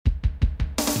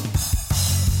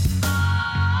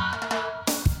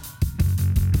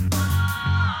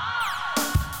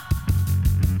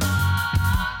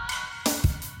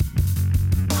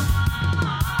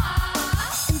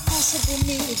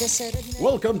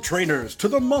Welcome, trainers, to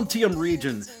the Montium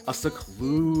region, a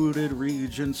secluded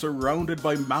region surrounded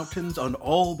by mountains on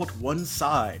all but one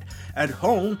side, and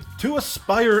home to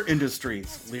Aspire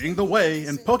Industries, leading the way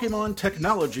in Pokemon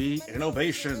technology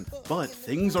innovation. But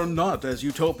things are not as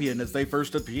utopian as they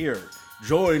first appear.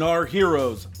 Join our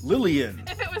heroes, Lillian.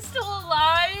 If it was still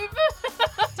alive!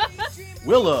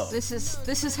 Willow. This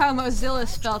is how Mozilla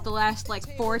spelled the last,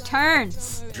 4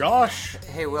 turns. Josh.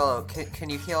 Hey Willow, can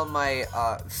you heal my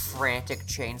frantic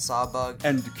chainsaw bug?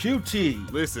 And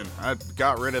QT. Listen, I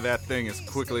got rid of that thing as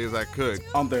quickly as I could.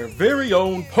 On their very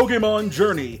own Pokemon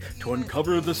journey to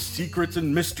uncover the secrets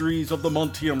and mysteries of the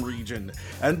Montium region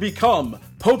and become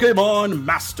Pokemon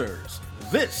Masters.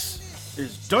 This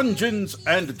is Dungeons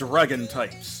and Dragon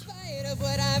Types.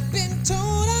 What I've been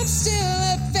told, I'm still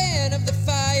a fan of the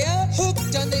fire.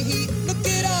 Hooked on the heat, look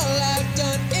at all I've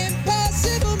done.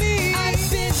 Impossible me. I've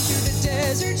been through the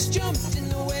deserts, jumped in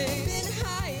the waves, been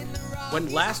high in the rocks. When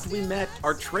last we met,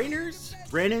 our trainers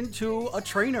ran into a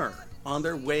trainer on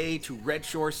their way to Red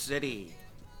Shore City.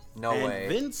 No and way.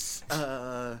 Vince,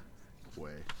 who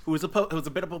was a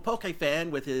bit of a Poke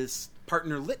fan with his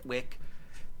partner Litwick,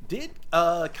 did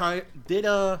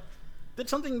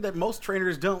something that most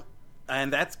trainers don't,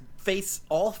 and that's face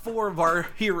all 4 of our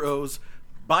heroes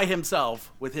by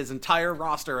himself with his entire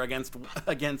roster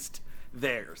against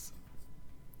theirs.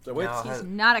 So He's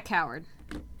not a coward.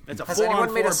 It's a Has 4-on-4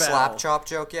 anyone made a battle. slap chop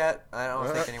joke yet? I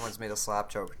don't think anyone's made a slap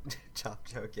chop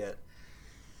joke yet.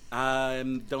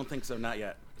 Don't think so, not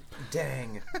yet.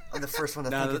 Dang, I'm the first one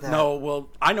to think of that. No, well,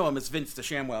 I know him as Vince the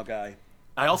ShamWow guy.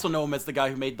 I also know him as the guy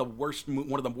who made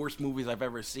one of the worst movies I've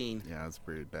ever seen. Yeah, it's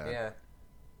pretty bad. Yeah.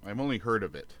 I've only heard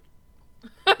of it.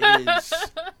 It is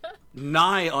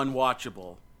nigh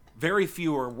unwatchable. Very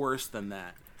few are worse than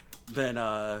that.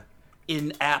 Than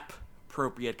in-app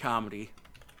appropriate comedy.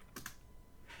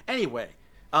 Anyway,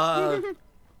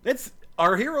 it's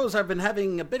our heroes have been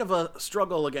having a bit of a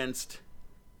struggle against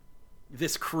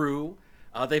this crew.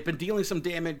 They've been dealing some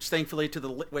damage, thankfully, to the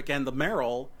Litwick and the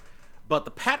Marill, but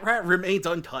the Patrat remains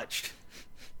untouched.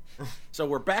 So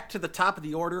we're back to the top of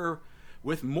the order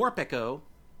with Morpeko.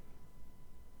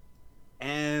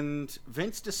 And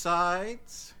Vince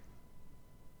decides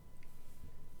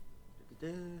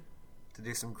To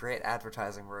do some great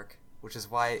advertising work, which is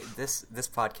why this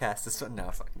podcast is no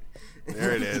fucking.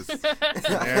 There it is.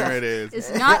 There it is.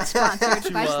 It's not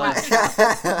sponsored by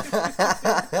Slapshot.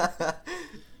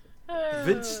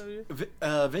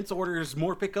 Vince orders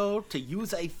Morpeko to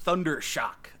use a Thunder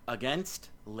Shock against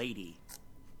Lady.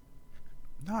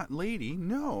 Not Lady,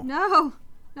 no. No,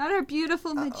 not our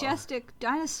beautiful, majestic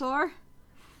dinosaur.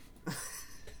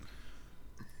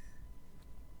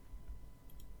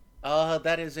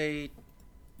 That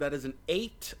is an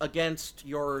 8 against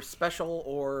your special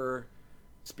or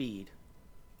speed.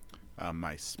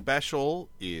 My special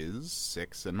is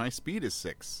 6 and my speed is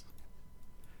 6.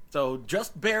 So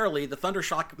just barely, the Thunder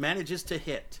Shock manages to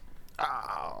hit.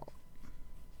 Ow.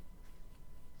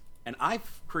 And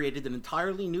I've created an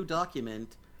entirely new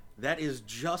document that is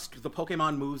just the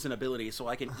Pokemon moves and abilities, so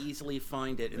I can easily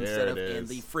find it instead of in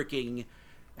the freaking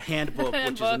handbook,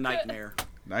 which is a nightmare.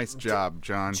 Nice job,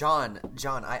 John. John,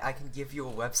 I can give you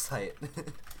a website.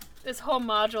 This whole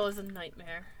module is a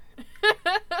nightmare.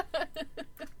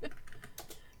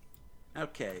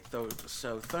 Okay,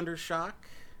 so Thunder Shock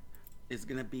is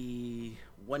going to be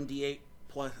 1d8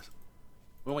 plus...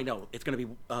 Oh, wait, no. It's going to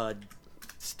be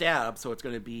stab, so it's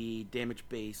going to be damage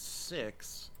base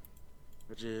 6,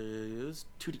 which is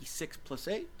 2d6 plus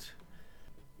 8.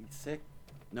 6.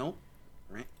 Nope.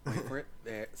 Right. Wait for it.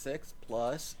 There. 6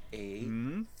 plus 8.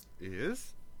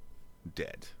 Is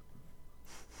dead.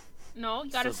 No,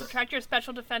 you gotta subtract your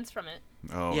special defense from it.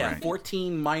 Oh, yeah, right.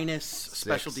 14 minus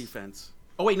special defense.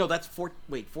 Oh, wait, no, that's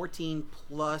 14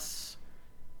 plus...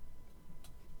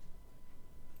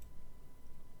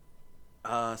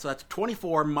 so that's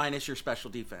 24 minus your special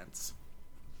defense.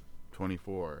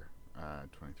 24,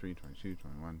 23, 22,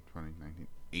 21, 20, 19,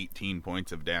 18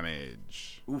 points of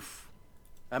damage. Oof.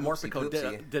 That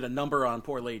Morpeko did a number on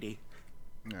poor lady.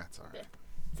 That's alright.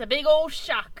 It's a big old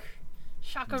shock.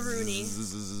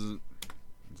 Shockaroony.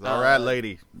 It's alright,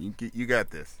 lady. You got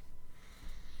this.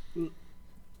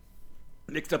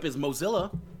 Next up is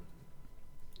Mozilla.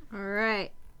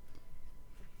 Alright.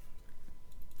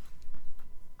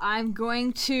 I'm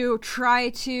going to try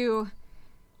to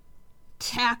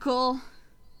tackle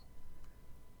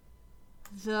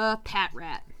the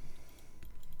Patrat.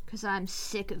 Because I'm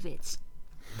sick of its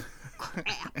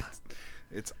crap.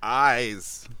 It's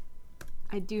eyes.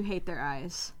 I do hate their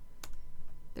eyes.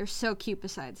 They're so cute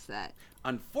besides that.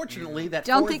 Unfortunately, that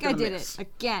Don't four is think I gonna did miss. it.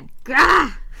 Again.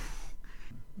 Gah!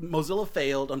 Mozilla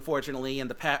failed, unfortunately, and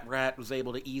the Pat Rat was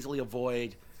able to easily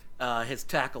avoid his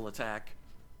tackle attack.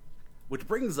 Which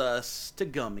brings us to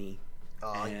Gummy.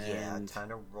 Oh, yeah. And Time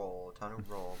to roll.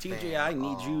 TJ, Bam. I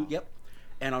need you. Yep.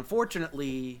 And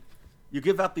unfortunately, you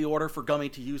give out the order for Gummy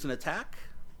to use an attack.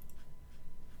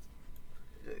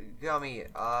 Gummy,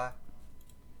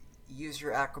 use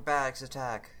your acrobatics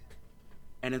attack.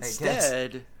 And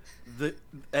instead,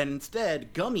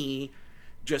 Gummy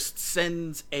just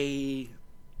sends a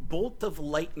bolt of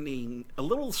lightning, a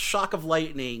little shock of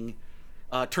lightning,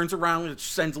 turns around and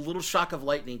sends a little shock of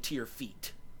lightning to your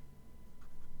feet.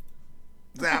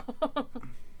 Zap.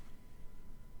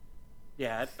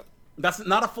 Yeah, that's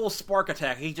not a full spark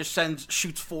attack. He just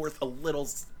shoots forth a little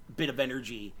bit of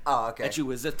energy at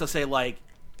you, as if to say, like,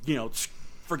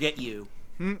 forget you,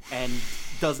 and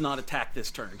does not attack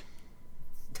this turn.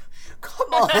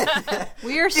 Come on.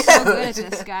 We are so good at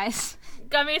this, guys.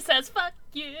 Gummy says, "Fuck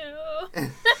you,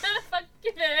 fuck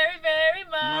you very, very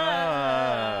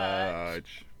much."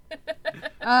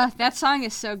 That song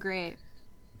is so great.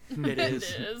 It is.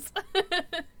 It is.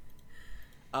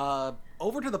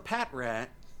 Over to the Pat Rat.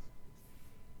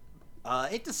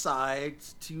 It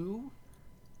decides to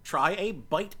try a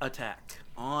bite attack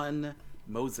on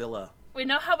Mozilla. We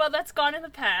know how well that's gone in the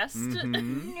past.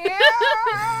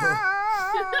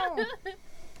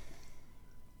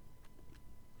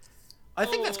 I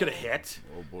think that's gonna hit.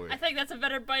 Oh boy. I think that's a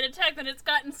better bite attack than it's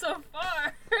gotten so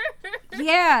far.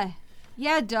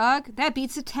 Yeah, dog. That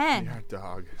beats a 10. Yeah,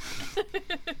 dog.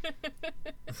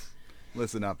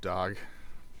 Listen up, dog.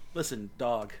 Listen,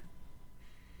 dog.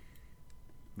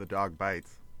 The dog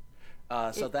bites.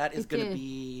 So that is it going to did.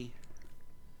 be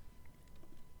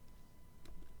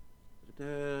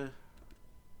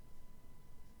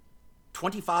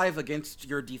 25 against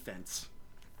your defense.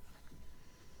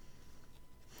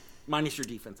 Minus your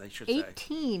defense, I should say.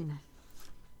 18.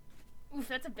 Oof,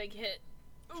 that's a big hit.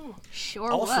 Ooh.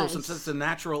 Sure Also, was. since it's a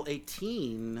natural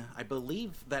 18, I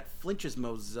believe that flinches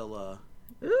Mozilla.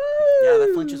 Ooh. Yeah,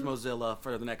 that flinches Mozilla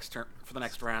for the next turn, for the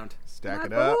next round. Stack My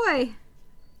it up. boy.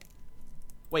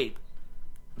 Wait,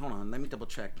 hold on. Let me double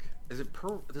check. Does it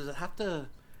have to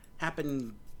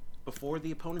happen before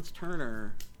the opponent's turn,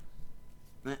 or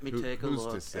let me take a who's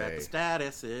to look say? at the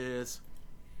statuses.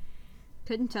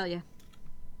 Couldn't tell you.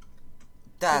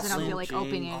 That's Because I don't feel like flinching.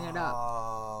 opening it up.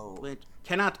 Oh. Flinch.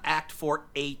 Cannot act for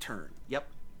a turn. Yep.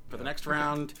 For the next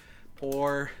round,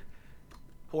 poor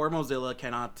Mozilla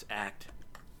cannot act.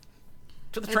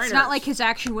 To the trainers. It's not like his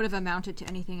action would have amounted to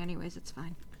anything anyways. It's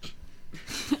fine.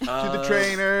 To the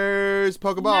trainers,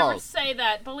 Never Pokeballs. say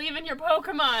that. Believe in your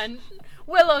Pokemon.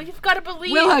 Willow, you've got to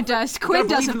believe. Willow does. You Quinn gotta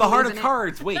believe doesn't in the heart believe of in it.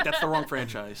 cards. Wait, that's the wrong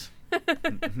franchise.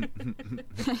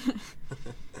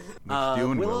 What you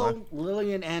doing, Willow, Willa?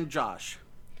 Lillian, and Josh.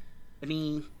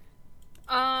 Any?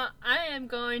 I am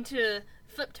going to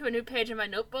flip to a new page in my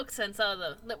notebook since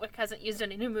the Litwick hasn't used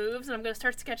any new moves, and I'm going to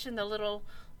start sketching the little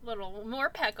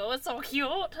Morpeko. It's so cute,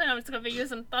 and I'm just going to be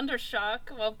using Thundershock.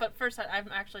 Well, but first I'm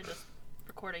actually just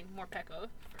recording Morpeko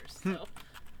first, so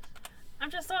I'm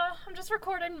just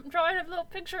recording, drawing a little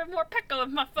picture of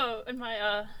Morpeko in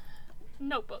my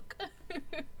notebook.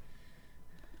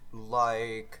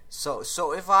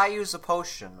 So if I use a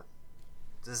potion,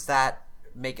 does that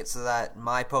make it so that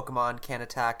my Pokemon can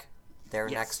attack their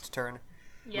Yes. next turn?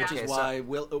 Yeah. Which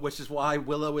is why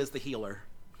Willow is the healer,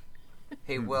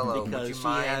 Hey Willow, would because you she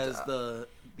mind? has the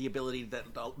ability that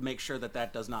make sure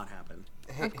that does not happen.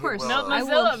 Hey, Of course. Willow, No, I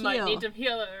will Mozilla might heal. need to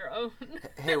heal her own.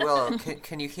 Hey Willow,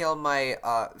 can you heal my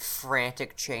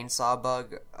frantic chainsaw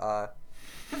bug?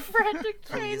 Frantic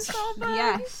Please. chainsaw bug.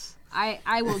 Yes,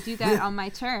 I will do that on my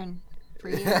turn for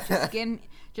you.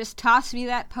 Just toss me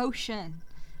that potion,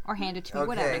 or hand it to me, Okay,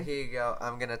 whatever. here you go.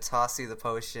 I'm gonna toss you the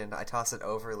potion. I toss it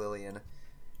over Lillian.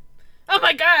 Oh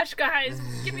my gosh, guys!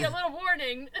 Give me a little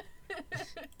warning.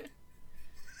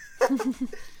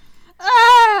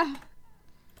 Ah!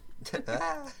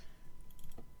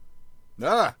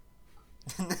 Ah!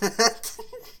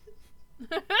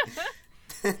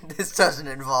 This doesn't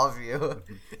involve you.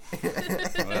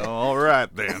 Well, all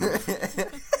right then.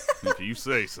 If you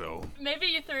say so. Maybe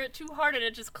you threw it too hard and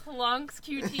it just clunks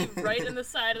QT right in the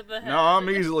side of the head. No, I'm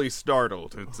easily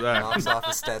startled. It's that. Knocks off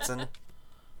a Stetson.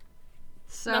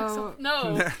 So,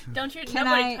 No, don't you? Can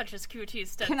Nobody I- touches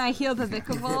QT's stats. can I heal the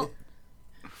Vikavolt?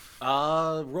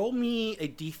 Roll me a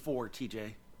d4,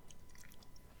 TJ.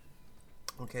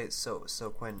 Okay, so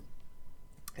Quinn,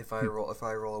 if I roll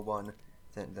a 1,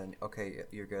 then okay,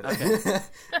 you're good.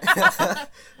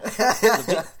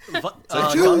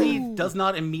 Gummy does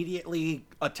not immediately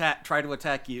try to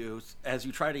attack you as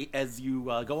you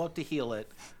go out to heal it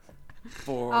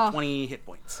for 20 hit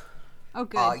points. Oh,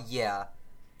 good. Yeah.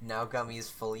 Now Gummy is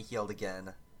fully healed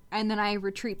again. And then I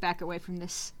retreat back away from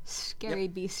this scary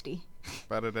beastie.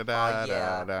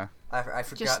 Ba-da-da-da-da-da. I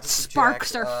forgot Just to sparks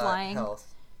subtract, are flying.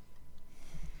 Health.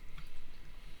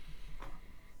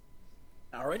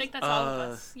 All right. I think that's all of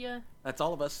us. Yeah. That's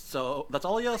all of us. So that's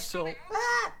all of us. So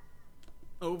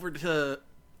over to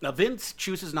now. Vince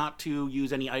chooses not to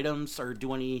use any items or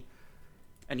do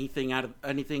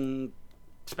anything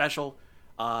special.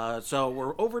 So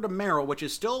we're over to Meryl, which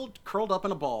is still curled up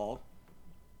in a ball.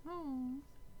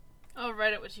 Oh,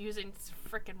 right, it was using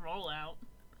frickin' rollout.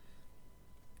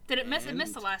 Did it miss? It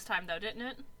missed the last time, though, didn't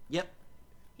it? Yep.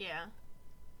 Yeah.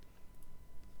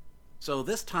 So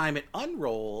this time it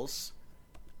unrolls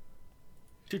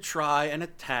to try and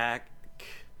attack.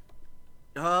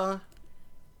 Isn't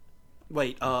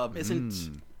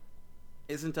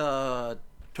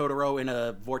Totoro in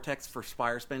a vortex for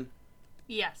Spire Spin?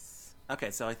 Yes.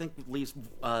 Okay, so I think it leaves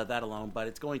that alone, but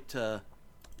it's going to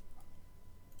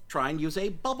try and use a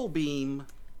bubble beam.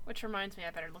 Which reminds me,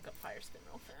 I better look up Fire Spin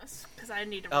real fast, because I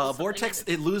need to roll something Vortex,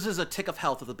 in it loses a tick of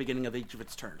health at the beginning of each of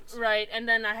its turns. Right, and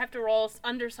then I have to roll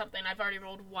under something. I've already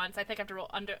rolled once. I think I have to roll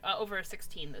over a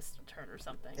 16 this turn or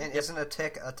something. And isn't a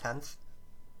tick a 10th?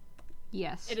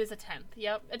 Yes. It is a 10th.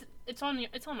 Yep, it's on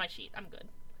my sheet. I'm good.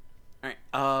 Alright,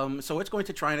 so it's going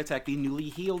to try and attack the newly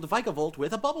healed Vikavolt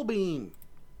with a bubble beam.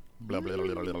 Blah, blah,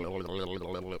 blah, blah, blah, blah,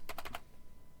 blah, blah.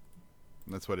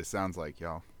 That's what it sounds like,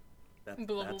 y'all. Blah,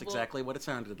 blah, That's blah. exactly what it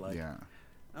sounded like. Yeah.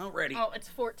 Alrighty. Oh, it's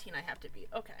 14 I have to beat.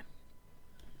 Okay.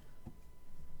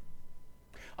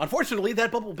 Unfortunately,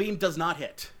 that bubble beam does not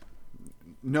hit.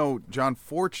 No, John,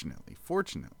 fortunately.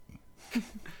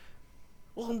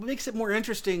 Well, it makes it more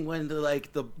interesting when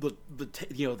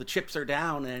the chips are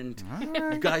down and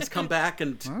you guys come back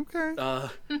and Okay.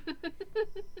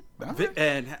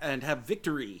 and have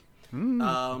victory.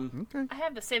 Okay. I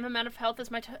have the same amount of health as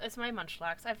my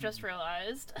Munchlax. I've just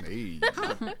realized. Hey.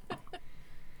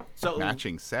 So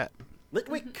Matching set.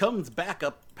 Litwick comes back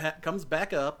up,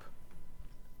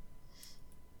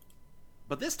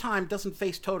 but this time doesn't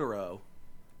face Totoro.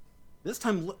 This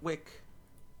time Litwick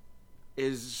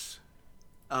is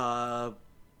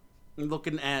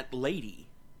looking at Lady.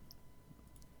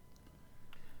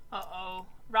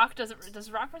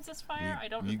 Does Rock resist fire? I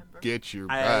don't You remember. get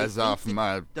your I eyes think off it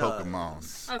my does.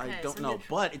 Pokemon. Okay, I don't so know,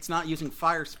 neutral. but it's not using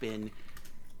Fire Spin.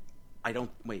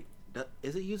 Wait.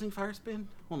 Is it using Fire Spin?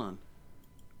 Hold on.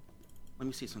 Let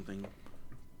me see something.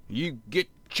 You get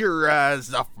your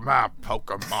eyes off my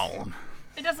Pokemon.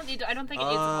 It doesn't need to. I don't think it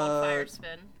needs a whole Fire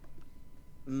Spin.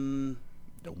 Don't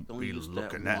Only be used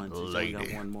looking that at once. It's only got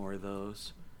Lady. one more of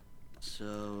those.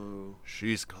 So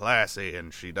She's classy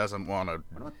and she doesn't want to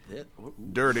what about this? Ooh,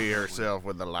 dirty herself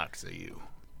with the likes of you.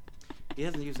 He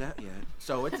hasn't used that yet.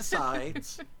 So it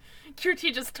decides.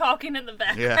 QT just talking in the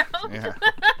Yeah, background. yeah.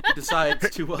 decides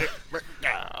to.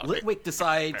 Litwick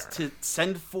decides to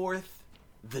send forth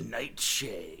the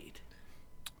Nightshade.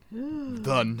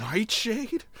 The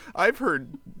Nightshade? I've heard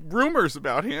rumors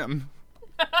about him.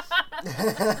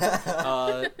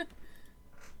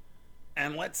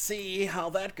 And let's see how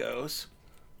that goes.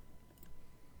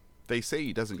 They say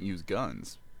he doesn't use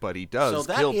guns, but he does So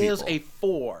that kill is people. a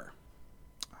 4.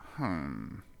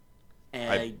 And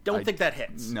I don't think that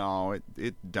hits. No,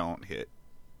 it don't hit.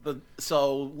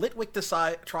 So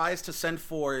Litwick tries to send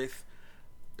forth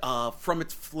from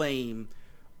its flame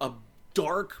a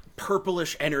dark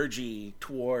purplish energy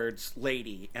towards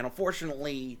Lady, and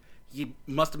unfortunately he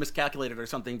must have miscalculated or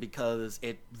something because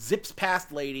it zips past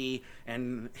Lady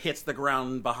and hits the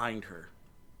ground behind her.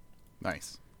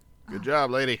 Nice. Good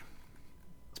job, lady.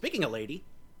 Speaking of Lady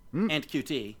and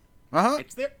QT, Uh-huh.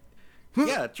 it's there.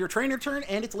 Yeah, it's your trainer turn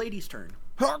and it's Lady's turn.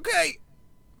 Okay.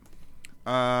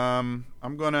 I'm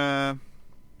gonna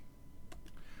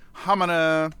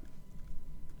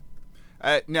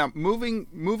now moving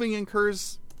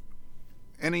incurs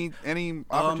any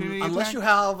opportunity Unless attack? you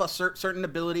have a certain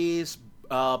abilities,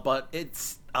 but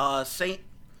it's same.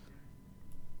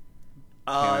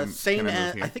 Can I Same move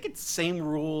as here? I think it's same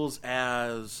rules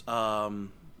as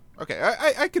Okay,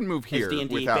 I can move here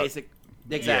D&D without. basic.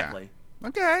 Exactly.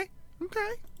 Okay.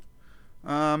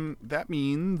 That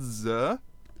means I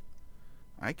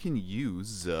can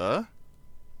use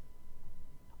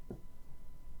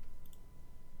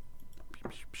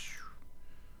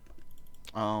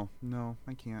Oh no,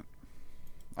 I can't.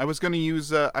 I was gonna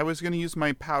use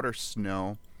my powder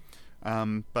snow,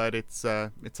 but it's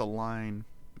a line.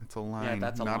 It's a line,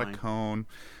 that's a not line. a cone.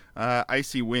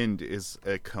 Icy wind is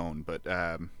a cone, but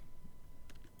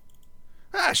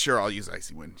sure, I'll use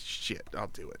icy wind. Shit, I'll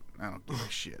do it. I don't give a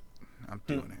shit. I'm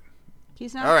doing it.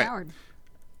 He's not All a right. coward.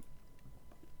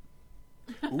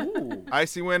 Ooh,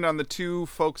 Icy Wind on the 2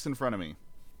 folks in front of me.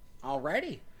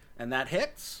 alrighty. And that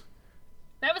hits.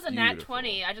 That was a nat Beautiful.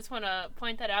 20. I just want to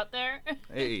point that out there.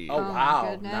 Hey. Oh, my wow.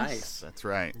 goodness. Nice. That's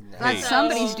right. Glad Hey.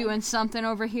 somebody's So- doing something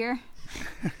over here.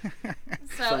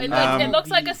 So it looks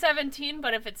like a 17,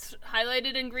 but if it's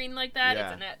highlighted in green like that, Yeah.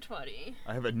 it's a nat 20.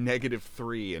 I have a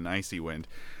 -3 in Icy Wind.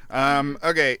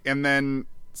 Okay, and then,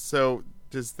 so,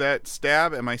 does that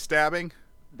stab? Am I stabbing?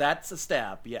 That's a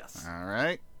stab, yes. All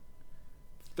right.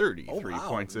 33 Oh, wow,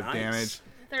 points of nice. damage.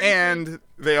 33. And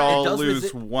they all does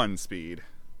lose resi- 1 speed.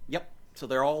 Yep. So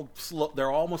they're all slow.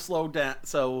 They're almost slowed down.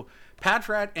 So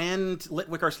Patrat and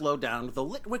Litwick are slowed down. The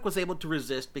Litwick was able to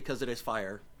resist because it is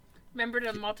fire. Remember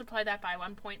to multiply that by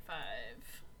 1.5.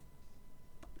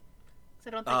 So I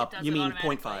don't think it does You it mean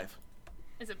automatically. 0.5?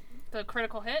 Is it the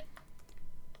critical hit?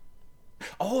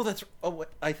 Oh, that's. Oh,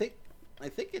 I think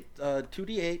it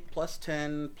 2d8 plus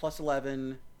 10 plus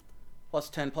 11 plus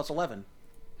 10 plus 11.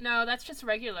 No, that's just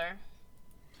regular.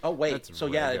 Oh wait. That's So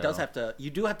yeah, it does rego. have to. You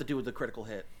do have to do the critical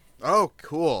hit. Oh,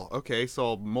 cool. Okay, so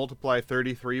I'll multiply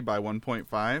 33 by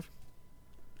 1.5.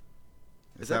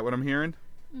 Is that what I'm hearing?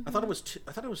 I thought it was two.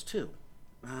 I thought it was 2.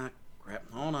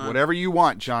 Crap. Hold on. Whatever you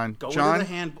want, John. Go John, into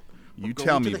the hand. you go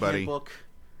tell into me, the buddy. Handbook.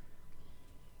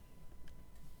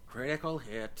 Critical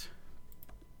hit.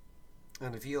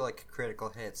 And if you like critical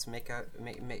hits, make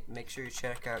sure you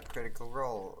check out Critical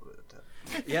Role.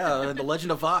 Yeah, The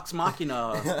Legend of Vox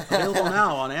Machina, available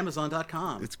now on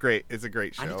Amazon.com. It's great. It's a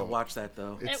great show. I need to watch that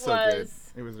though. It's It so was.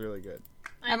 good. It was really good.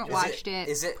 I haven't Is watched it.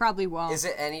 is it- Probably won't. Is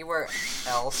it anywhere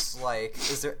else? Like,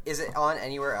 is it on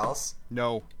anywhere else?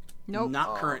 No. Nope.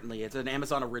 Not currently. It's an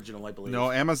Amazon original, I believe.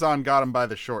 No, Amazon got him by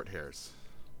the short hairs.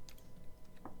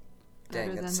 Better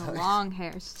Dang, than that the sucks. long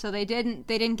hairs. So they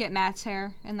didn't get Matt's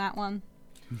hair in that one.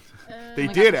 They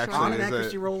my did God, actually. On an There's a-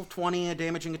 accuracy roll of 20, a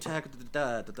damaging attack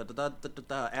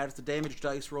adds the damage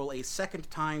dice roll a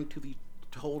second time to the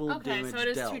total Okay, damage so it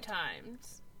is dealt. 2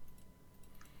 times.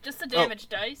 Just the damage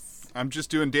dice. I'm just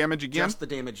doing damage again. Just the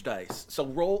damage dice. So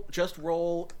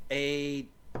roll a,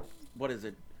 what is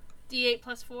it? D8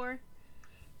 plus 4.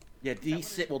 Yeah,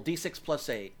 D6. Well, D6 plus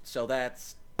 8. So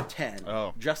that's 10.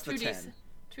 Oh. Just the 2d6 10.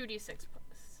 2d6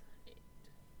 plus 8.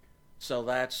 So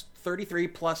that's 33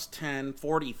 plus 10,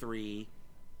 43.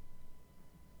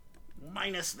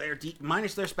 Minus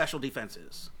their special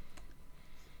defenses.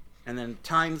 And then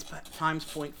times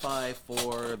 0.5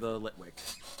 for the Litwick.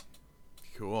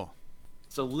 Cool.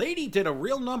 So Lady did a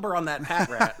real number on that Pat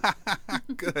Rat.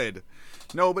 Good.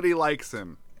 Nobody likes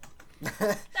him.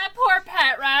 That poor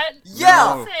Pat Rat.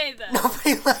 Yeah! Don't say that.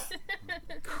 Nobody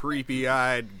like.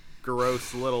 Creepy-eyed,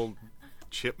 gross little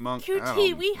chipmunk. I QT,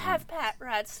 don't- we have Pat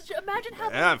Rats. Imagine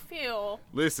how Yeah. they feel.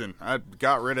 Listen, I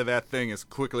got rid of that thing as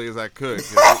quickly as I could.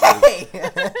 'Cause it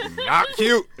was not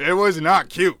cute. It was not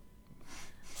cute.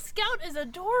 Scout is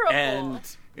adorable. And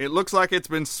It looks like it's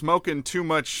been smoking too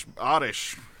much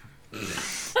oddish.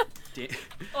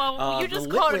 well, you the just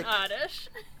called it Litwick- oddish.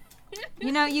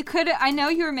 You know, you could. I know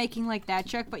you were making like that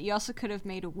joke, but you also could have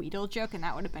made a Weedle joke, and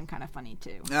that would have been kind of funny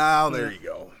too. Oh, there you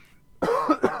go.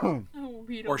 Oh,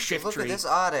 we don't- or Shift Look at Tree. this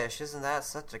Oddish. Isn't that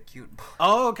such a cute boy?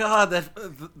 Oh god, that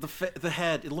the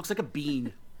head. It looks like a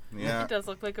bean. Yeah. It does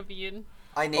look like a bean.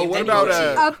 I named what it about,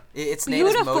 Mochi. A Its name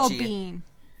is beautiful Mochi. bean.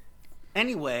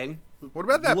 Anyway, What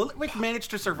about that? Litwick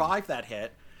managed to survive that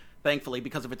hit, thankfully,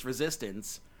 because of its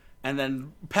resistance. And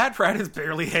then Pat Rat is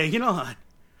barely hanging on.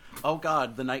 Oh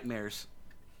god, the nightmares.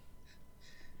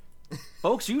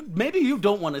 Folks, maybe you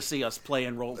don't want to see us play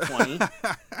in Roll20.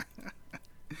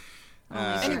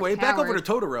 Anyway, back over to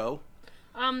Totoro.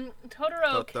 Totoro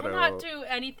Totoro. cannot do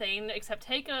anything except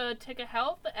take a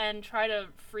health and try to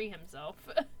free himself.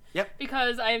 Yep.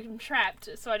 Because I'm trapped,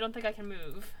 so I don't think I can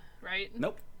move. Right?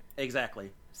 Nope.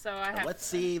 Exactly. So I have. Let's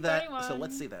see that. 31. So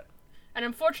let's see that. And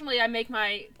unfortunately, I make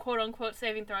my quote-unquote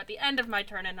saving throw at the end of my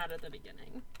turn and not at the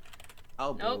beginning.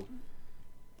 Oh, boo. Nope.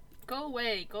 Go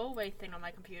away, thing on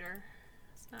my computer.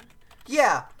 It's not.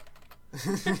 Yeah.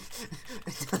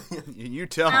 You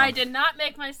tell him. I did not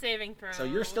make my saving throw. So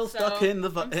you're still so stuck in the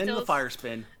I'm in the still- fire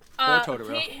spin. Poor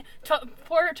Totoro.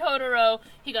 Poor Totoro.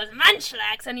 He goes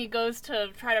munchlax, and he goes to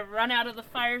try to run out of the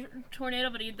fire tornado,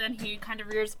 but then he kind of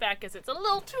rears back as it's a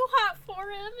little too hot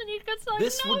for him, and he gets like,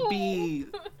 This no. would be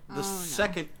the Oh, no.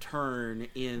 second turn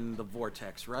in the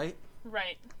vortex, right?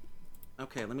 right.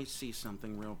 Okay, let me see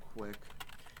something real quick.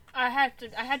 I had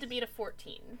to beat a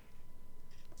 14.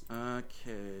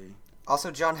 Okay.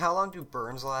 Also, John, how long do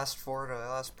burns last for? Do they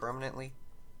last permanently?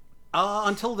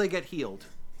 Until they get healed.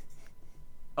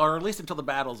 Or at least until the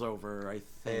battle's over, I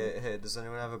think. Hey, does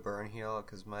anyone have a burn heal?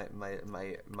 Because my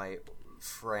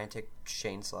frantic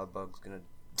chainsaw bug's gonna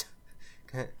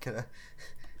Gonna,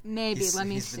 Maybe. Let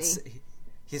me he's been see.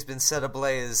 he's been set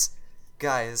ablaze,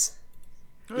 guys.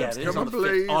 Yeah, It's it is coming on the fifth,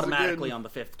 blaze automatically again. on the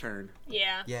 5th turn.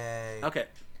 Yeah. Yay! Okay.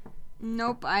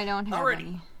 Nope, I don't have Alrighty.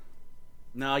 any.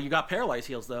 Now, you got Paralyze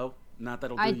Heals, though. Not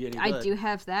that'll do you any good. I do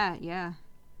have that, yeah.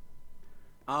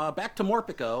 Back to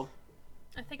Morpeko.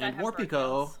 I think And I have Morpeko. burn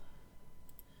heals.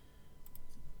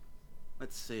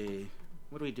 Let's see.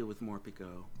 What do we do with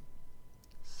Morpeko?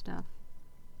 Stuff.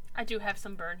 I do have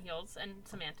some burn heals and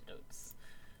some antidotes.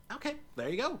 Okay, there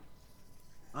you go.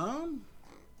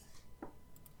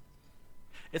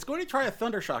 It's going to try a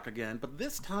Thunder Shock again, but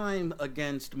this time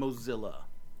against Mozilla.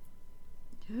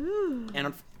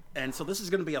 And so this is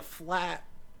going to be a flat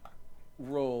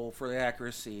roll for the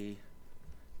accuracy,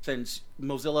 since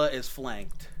Mozilla is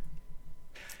flanked.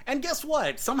 And guess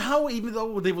what? Somehow, even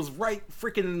though it was right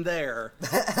freaking in there,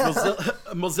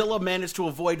 Mozilla managed to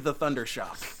avoid the Thunder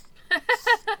Shock.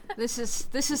 This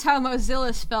is how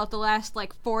Mozilla's felt the last,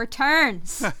 4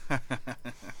 turns.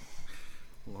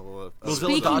 Mozilla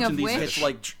Speaking dodging of these which-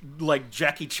 hits like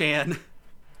Jackie Chan.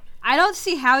 I don't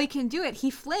see how he can do it.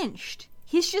 He flinched.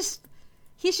 He's just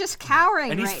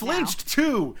cowering And he's right flinched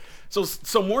too. So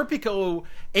Morpeko,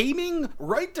 aiming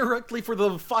right directly for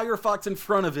the Firefox in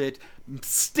front of it,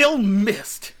 still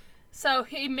missed. So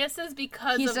he misses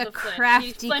because He's of a the flinch. crafty,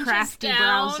 he flinches crafty down.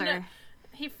 browser.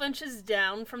 He flinches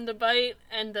down from the bite,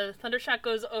 and the Thundershock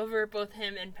goes over both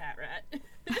him and Pat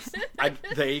Rat.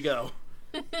 There you go.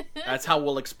 That's how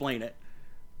we'll explain it.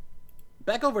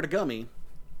 Back over to Gummy.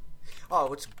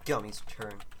 Oh, it's Gummy's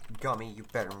turn. Gummy, you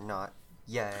better not.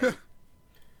 Yay!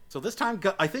 So this time,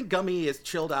 I think Gummy is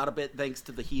chilled out a bit thanks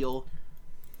to the heal.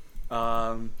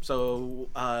 So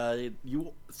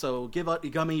give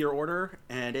Gummy your order,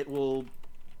 and it will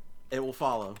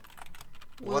follow.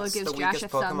 Willow What's gives the Josh weakest a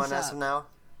thumbs Pokemon as up. of now?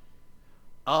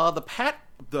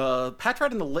 The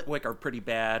Patrat and the Litwick are pretty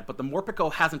bad, but the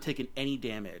Morpeko hasn't taken any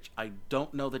damage. I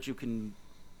don't know that you can.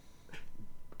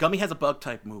 Gummy has a bug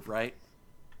type move, right?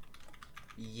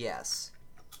 Yes.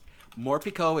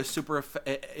 Morpeko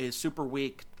is super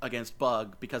weak against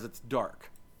bug because it's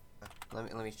dark.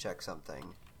 Let me check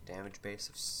something. Damage base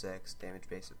of 6, damage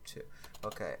base of 2.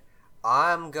 Okay.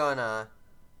 I'm gonna...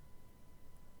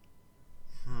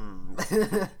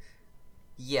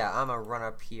 Yeah, I'm gonna run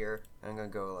up here, and I'm gonna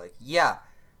go like, yeah!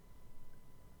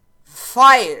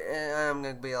 Fight! And I'm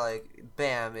gonna be like,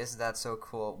 bam, isn't that so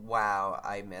cool? Wow,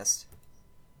 I missed.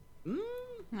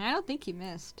 I don't think you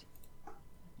missed.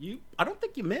 I don't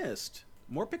think you missed.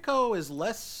 Morpeko is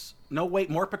less. No, wait.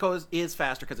 Morpeko is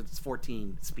faster because it's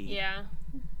 14 speed. Yeah.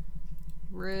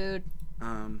 Rude.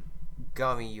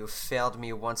 Gummy, you failed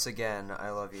me once again. I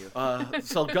love you.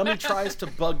 So Gummy tries to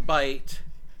bug bite.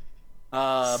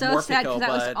 Morpeko, sad, 'cause that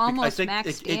was but almost I think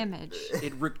max damage.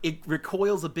 It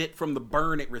recoils a bit from the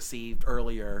burn it received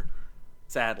earlier,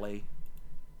 sadly,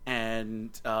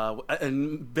 and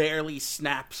barely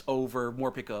snaps over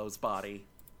Morpeko's body,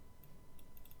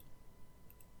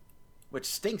 which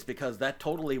stinks because that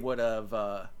totally would have.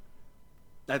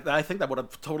 I think that would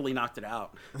have totally knocked it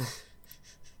out.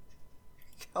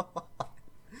 Come on.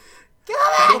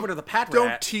 Back over to the Pat Don't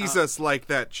Rat. tease us like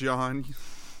that, John.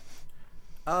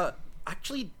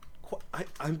 Actually,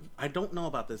 I don't know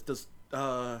about this. Do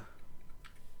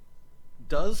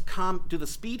the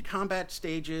speed combat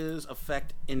stages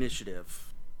affect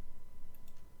initiative?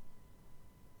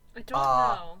 I don't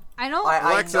know. I don't.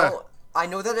 Alexa. I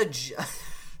know that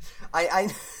I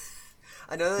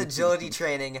know that agility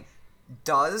training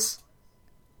does,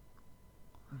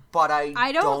 but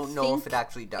I don't know if think it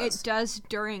actually does. It does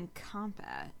during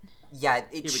combat. Yeah,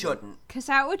 it we go. shouldn't. Because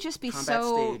that would just be Combat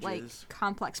so, stages.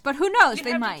 complex. But who knows? You'd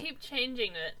They have might. to keep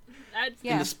changing it.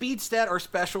 Yeah. In the speed stat or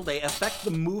special, they affect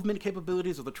the movement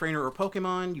capabilities of the trainer or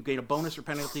Pokemon. You gain a bonus or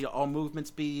penalty to all movement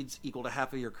speeds equal to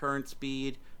half of your current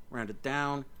speed, rounded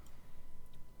down.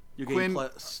 You gain Quinn-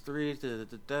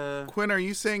 +3. Quinn, are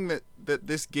you saying that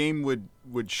this game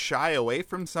would shy away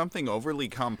from something overly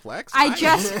complex? I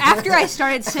just, after I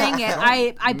started saying it,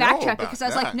 I know backtracked about because I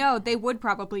was like, that. no, they would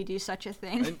probably do such a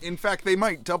thing. In fact, they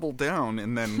might double down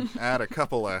and then add a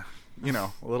couple of,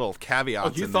 little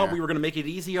caveats. You in thought there. we were going to make it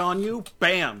easy on you?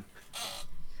 Bam!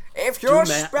 If your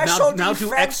Do special now do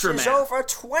defense extra is math. over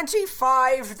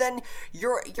 25, then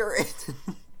you're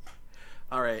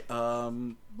All right.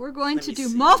 We're going to me do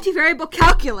see. multivariable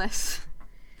calculus.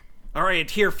 All right.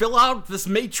 Here, fill out this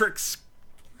matrix.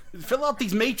 Fill out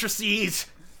these matrices.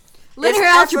 Linear F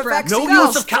of algebra. X No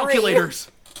equals use of 3.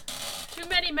 calculators. Too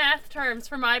many math terms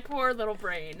for my poor little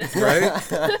brain. Right?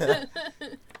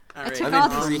 All right. took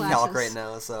I'm all in these pre-calc classes. right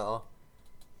now, so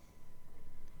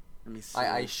Let me see.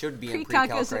 I should be in pre-calc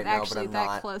Pre-calc isn't right now, but actually I'm that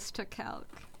not. close to calc.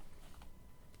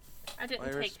 I didn't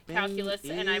Fire take spin calculus,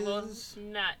 and I will is-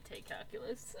 not take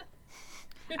calculus.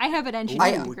 I have an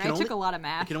engineering Ooh, degree. can I took only- a lot of I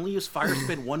math. can only use fire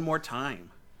spin one more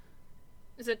time.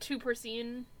 Is it 2 per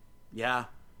scene? Yeah.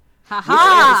 Ha Which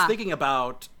I was ha! thinking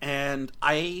about, and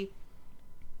I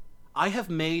have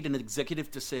made an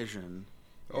executive decision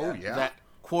Oh yeah. that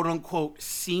quote unquote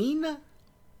scene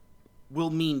will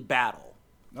mean battle.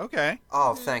 Okay.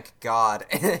 Oh, thank God.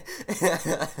 I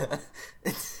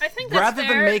think that's Rather fair.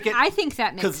 than make it, I think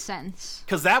that makes 'Cause- sense.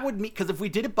 because that would mean, because if we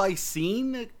did it by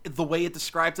scene, the way it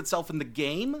describes itself in the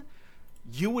game,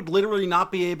 you would literally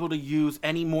not be able to use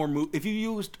any more move. If you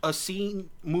used a scene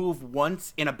move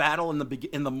once in a battle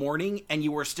in the morning, and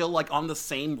you were still like on the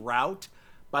same route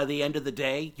by the end of the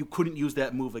day, you couldn't use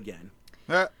that move again.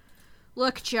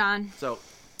 Look, John, So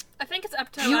I think it's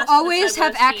up to you us to always decide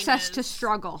have what a scene access to is.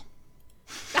 struggle.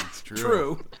 It's true.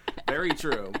 true, very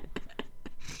true.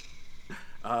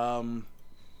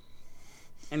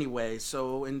 Anyway,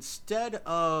 so instead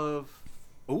of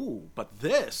but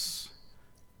this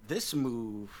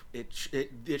move it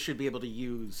should be able to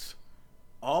use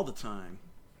all the time.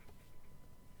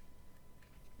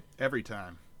 Every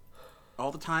time.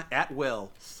 All the time, at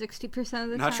will. 60% of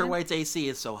the time. Not sure why its AC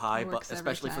is so high, but Works every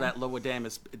especially for time. that lower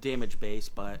damage base.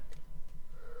 But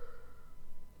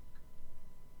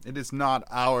It is not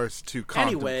ours to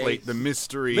contemplate Anyway, the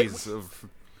mysteries of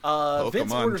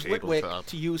Vince Pokemon orders Litwick tabletop.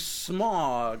 to use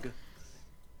Smog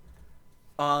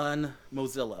on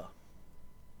Mozilla.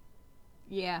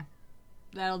 Yeah,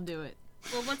 that'll do it.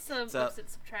 Well, what's it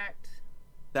subtract?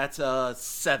 That's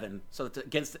 7, so it's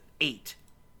against 8.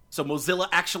 So Mozilla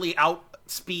actually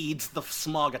outspeeds the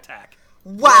Smog attack.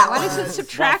 Wow. Why does it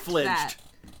subtract flinched. that?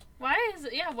 Why is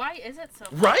it? Yeah, why is it so?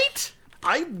 Right?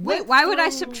 Wait, why would I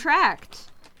subtract?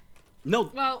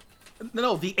 No, Well,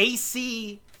 no. The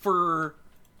AC for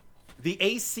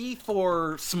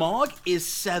Smog is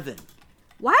 7.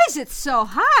 Why is it so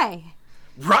high?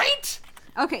 Right?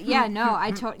 Okay, yeah, no,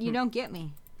 you don't get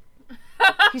me.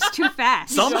 He's too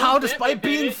fast. Somehow, Don't despite get me,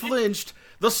 being baby. flinched,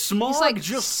 the Smog like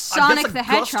just Sonic I guess the a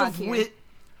gust Hedgehog of here. wind,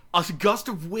 a gust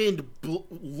of wind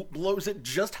blows it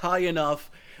just high enough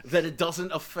that it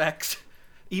doesn't affect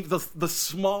even the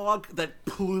smog that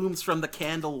plumes from the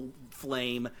candle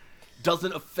flame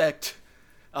doesn't affect.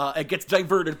 It gets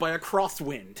diverted by a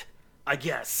crosswind, I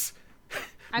guess.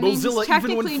 I mean, Mozilla, he's even when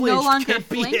technically flinched, no longer can't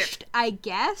be hit. flinched, I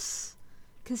guess,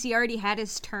 because he already had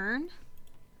his turn.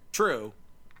 True.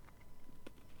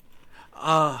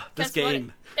 This guess what?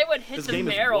 game. It would hit This the game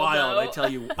is marrow, wild. though. I tell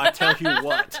you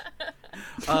what.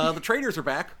 The traders are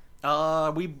back.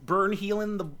 We burn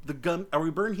healing the gum. Are we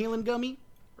burn healing gummy,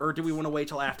 or do we want to wait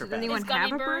till after Does battle? anyone Is Gummy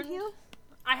have a burn burned? heal?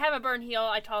 I have a burn heal.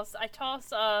 I toss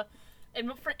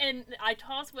and I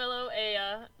toss Willow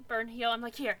a burn heal. I'm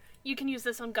like, here, you can use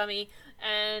this on Gummy,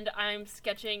 and I'm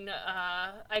sketching.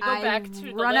 I go I back to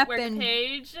the run up Litwick and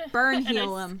page, burn and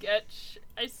heal I him. sketch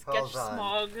Hold on.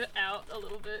 Smog out a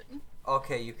little bit.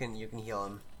 Okay, you can heal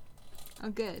him. Oh,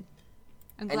 good.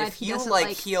 I'm And glad if he you doesn't like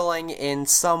healing in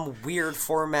some weird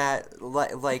format,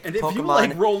 like And if Pokemon, you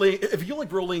like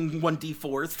rolling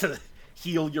 1d4s to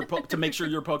heal to make sure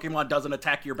your Pokemon doesn't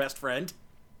attack your best friend.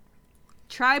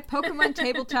 try Pokemon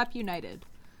Tabletop United.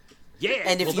 Yeah.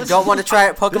 and if well, you this don't is- want to try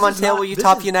it this Pokemon is Tale not- where you this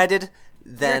top is- United,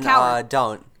 then coward.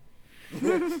 don't.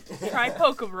 Try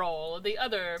Pokeroll, the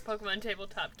other Pokemon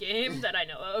tabletop game that I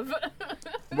know of.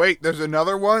 Wait, there's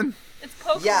another one? It's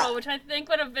Pokeroll, Yeah. which I think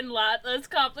would have been a lot less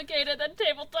complicated than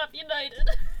Tabletop United.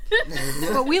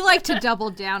 But we like to double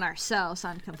down ourselves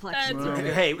on complexity. That's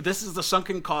right. Hey, this is the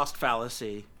sunken cost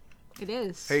fallacy. It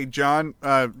is. Hey, John,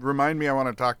 remind me I want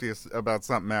to talk to you about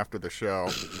something after the show.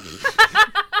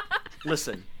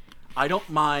 Listen, I don't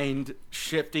mind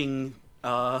shifting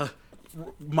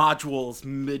modules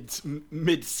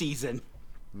mid season.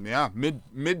 Yeah,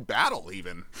 mid battle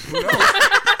even.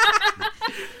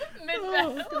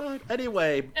 Mid-battle.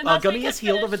 Anyway, And that's Gummy because is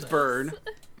healed of its finishes. burn.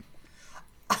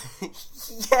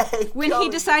 Yay! When go. he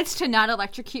decides to not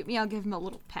electrocute me, I'll give him a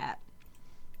little pat.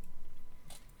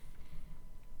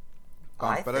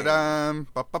 I think- Bum-ba-da-dum,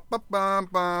 bum-ba-ba-bum,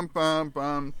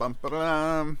 bum-bum-bum,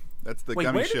 bum-ba-da-dum. That's the Wait,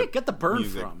 gummy where did ship it get the burn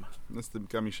music. from? That's the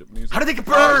gummy ship music. How did they get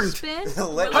burned? Spin?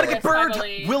 Lit- How did it get burned?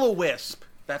 Heavily. Will-O-Wisp.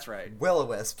 That's right.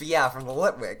 Will-O-Wisp, yeah, from the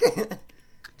Litwick. Glad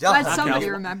John, somebody counts.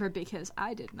 remembered because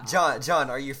I did not. John,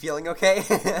 are you feeling okay?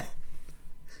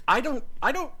 I don't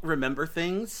remember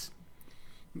things.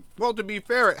 Well, to be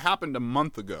fair, it happened a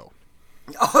month ago.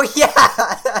 Oh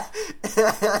yeah.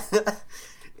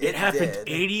 It happened did.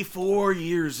 84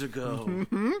 years ago.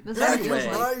 This is Anyway.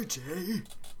 like-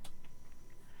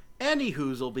 Any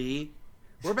Hoozleby,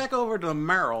 we're back over to the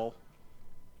Meryl.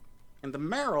 And the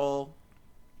Meryl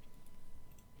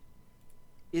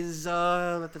Is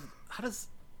how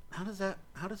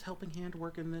does Helping Hand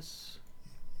work in this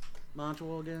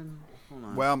module again? Hold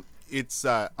on. Well, it's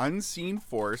unseen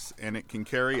force, and it can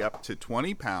carry up to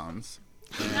 20 pounds.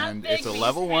 And Not it's a Big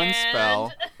level Beast 1 Hand.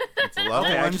 spell. It's a level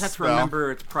okay, 1 I just have to spell.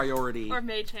 remember its priority. Or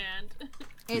Mage Hand.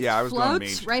 It Yeah, I was going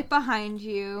floats mage. right behind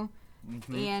you,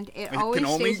 and it can always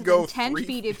only stays go within 10 3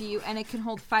 feet of you, and it can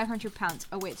hold 500 pounds.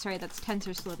 Oh, wait, sorry, that's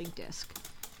Tensor's floating disc.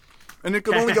 And it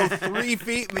can only go 3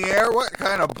 feet in the air? What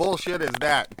kind of bullshit is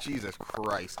that? Jesus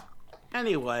Christ.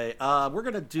 Anyway, we're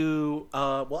gonna do.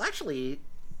 Well, actually,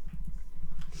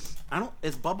 I don't.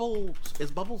 Is Bubbles?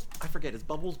 I forget. Is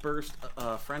Bubbles Burst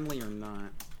friendly or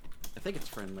not? I think it's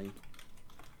friendly.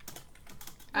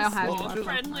 I don't have Well, it. do-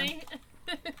 Friendly.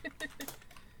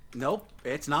 Nope,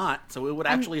 it's not. So it would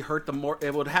actually hurt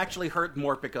It would actually hurt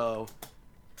Morpeko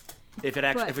if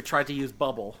it tried to use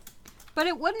Bubble. But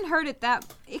it wouldn't hurt it that.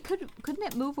 It couldn't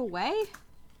it move away?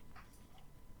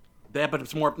 Yeah, but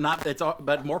it's more not.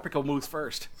 But Morpeko moves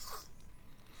first.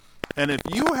 And if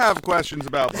you have questions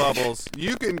about Bubbles,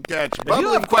 you can catch If Bubbling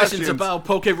you have questions about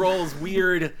Pokeroll's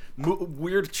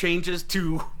weird changes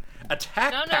to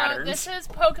attack No, patterns, this is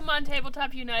Pokemon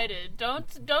Tabletop United.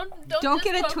 Don't Don't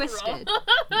get it Pokeroll. twisted.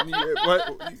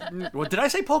 what did I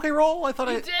say? Pokeroll? I thought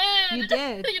You I. did. You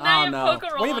did. Now Oh you no, have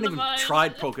Pokeroll we on haven't the even mind.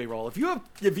 tried Pokeroll.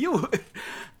 If you,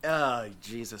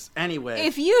 Jesus. Anyway,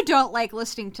 If you don't like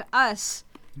listening to us,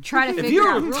 try to if figure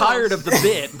out you're rules. tired of the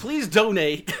bit, please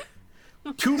donate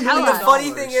 $2 million. Tell The us.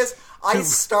 funny thing is, I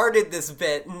started this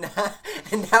bit,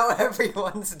 and now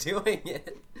everyone's doing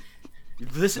it.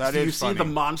 This That do you is see funny. the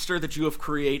monster that you have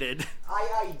created?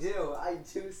 I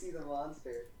do see the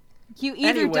monster. You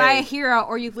either Anyway. die a hero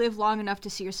or you live long enough to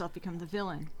see yourself become the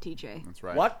villain, TJ. That's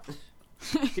right. What?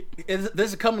 This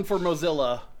is coming for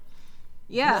Mozilla.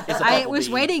 Yeah, It's a I bubble was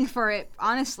beam. waiting for it.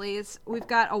 Honestly, we've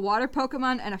got a water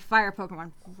Pokemon and a fire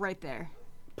Pokemon right there.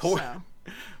 Poor, So,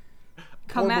 poor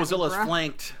come at me, Mozilla's bruh.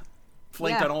 flanked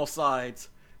Yeah. on all sides,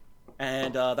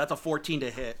 and that's a 14 to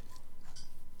hit.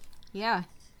 Yeah.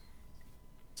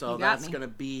 So You got that's me. gonna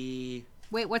be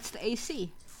Wait, what's the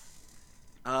AC?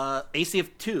 AC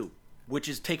of 2, which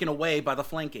is taken away by the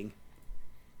flanking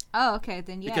Oh, okay,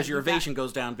 then yeah. because your you got- evasion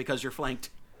goes down because you're flanked.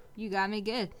 You got me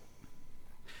good.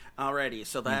 Alrighty,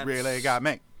 so You that's really got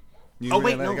me. You Oh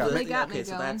wait, really no, got They me. got okay, me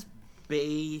so going. that's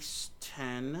base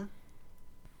 10,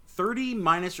 30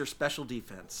 minus your special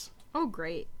defense. Oh,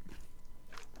 great.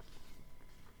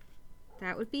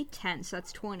 That would be 10, so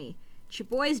that's 20. Your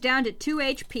boy's down to 2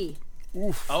 HP.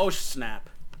 Oof. Oh snap!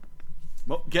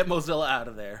 Get Mozilla out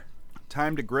of there.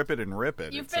 Time to grip it and rip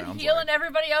it. You've it been sounds healing like.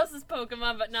 everybody else's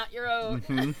Pokemon, but not your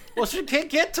own. Well, she can't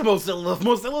get to Mozilla.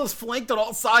 Mozilla's flanked on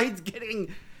all sides,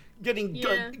 getting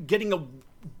Yeah. getting a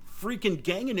freaking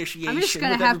gang initiation I'm just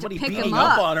gonna with have to everybody pick beating him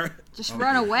up up. on her. Just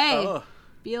run away. Oh.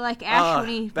 Be like Ash when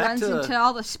he back runs to- into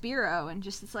all the Spearow and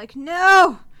just it's like,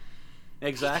 no!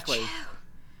 Exactly.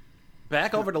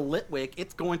 Back over to Litwick.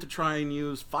 It's going to try and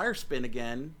use Fire Spin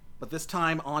again, but this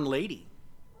time on Lady.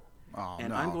 Oh, And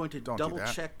no, I'm going to don't do double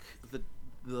that. check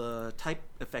the type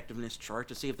effectiveness chart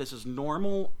to see if this is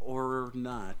normal or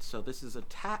not. So this is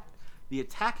attack. The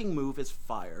attacking move is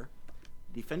fire.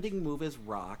 Defending move is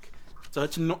rock. So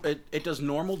it does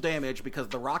normal damage because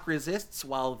the rock resists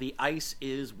while the ice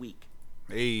is weak.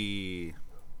 Hey.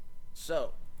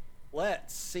 So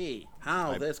let's see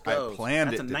how I- this I goes.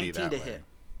 planned That's it a to be 19 that to way. hit.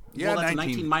 Yeah, Well, that's 19. a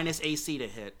 19 minus AC to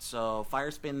hit. So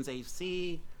Fire Spin's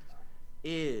AC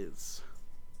is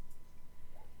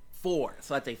 4.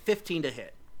 So that's a 15 to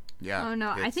hit. Yeah. Oh no,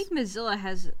 I it's- think Mozilla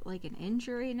has like an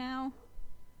injury now.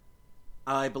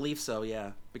 I believe so,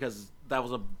 yeah, because that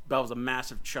was a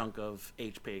massive chunk of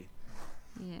HP.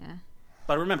 Yeah.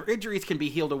 But remember, injuries can be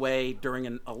healed away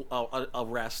during a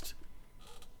rest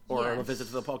or a Yes. visit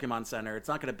to the Pokemon Center. It's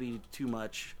not going to be too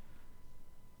much.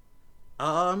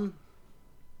 So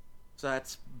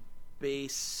that's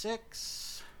base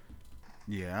 6,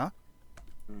 Yeah.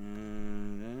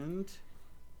 and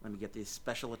let me get the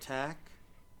special attack.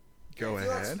 Go If you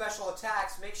like ahead. special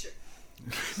attacks, make sure.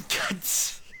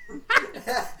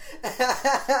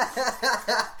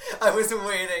 I was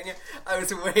waiting.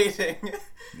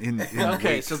 In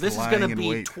Okay, wait, so this is lying going to in be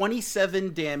wait.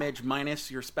 27 damage minus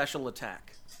your special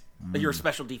attack, your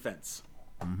special defense.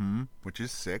 Which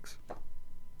is 6.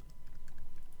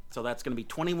 So that's going to be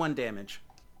 21 damage.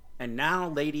 And now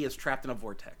Lady is trapped in a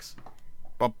vortex.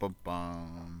 Bum, bum,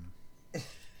 bum.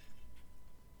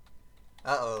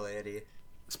 Uh-oh, lady.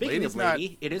 Speaking Lady's of not-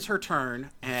 Lady, it is her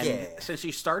turn, and Yeah. since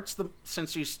she starts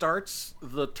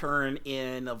the turn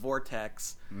in a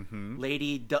vortex,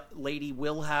 Lady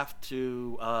will have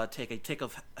to take a tick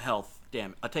of health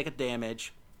take a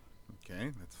damage.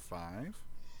 Okay, that's 5.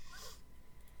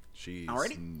 She's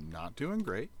Alrighty. not doing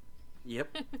great.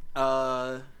 Yep.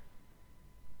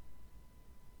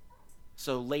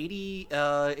 So, lady,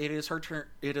 it is her turn.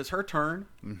 It is her turn.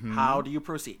 Mm-hmm. How do you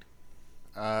proceed?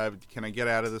 Can I get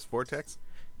out of this vortex?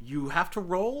 You have to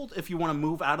roll if you want to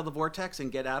move out of the vortex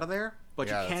and get out of there, but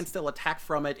Yeah, you can that's- still attack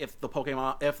from it if the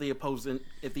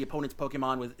opponent's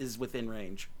Pokemon is within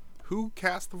range. Who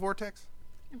cast the vortex?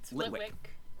 It's Litwick. Litwick.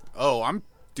 Oh, I'm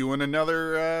doing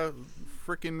another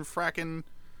frackin'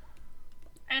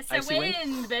 It's Icy a wind?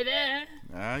 wind, baby.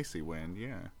 icy wind.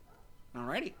 Yeah,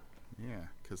 Alrighty. yeah,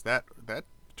 because that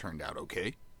turned out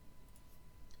okay.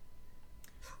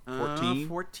 14?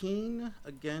 14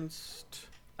 against.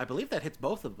 I believe that hits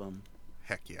both of them.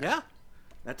 Heck yeah. Yeah,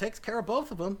 that takes care of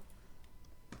both of them.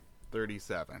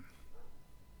 37.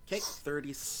 Okay,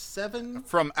 37.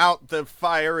 From out the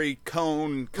fiery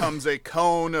cone comes a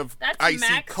cone of That's icy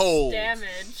max cold.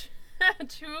 damage.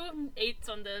 2 8s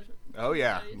on the. Oh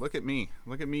yeah, dice. look at me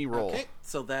roll. Okay,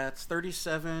 so that's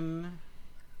 37.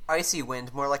 Icy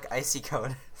wind, more like icy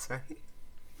cone. Sorry.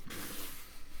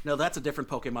 No, that's a different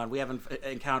Pokemon. We haven't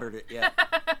encountered it yet.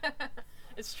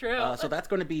 It's true. So that's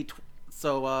going to be.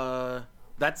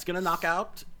 That's going to knock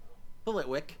out the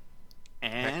Litwick.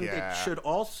 And Heck yeah. it should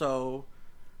also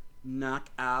knock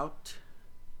out.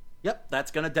 Yep,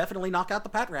 that's going to definitely knock out the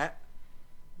Patrat.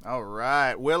 All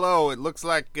right, Willow. It looks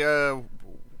like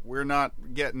we're not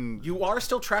getting. You are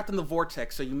still trapped in the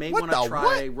vortex, so you may What want to the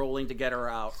try what? rolling to get her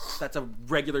out. That's a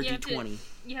regular D20.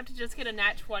 You have to just get a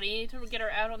nat 20 to get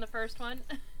her out on the first one.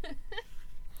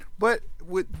 But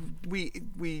we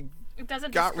It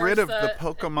doesn't got disperse rid of the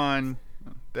Pokemon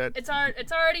that. It's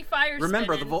already fire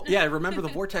Remember spinning. remember the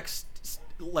vortex.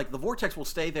 Like the vortex will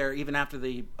stay there even after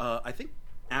the. I think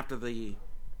after the.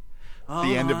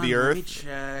 The end of the Let me Earth?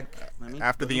 check.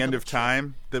 After the end of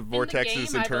time, the vortex In the game,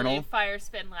 is I eternal. believe fire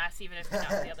spin lasts even if you knock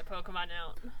the other Pokemon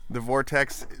out. The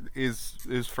vortex is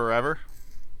forever.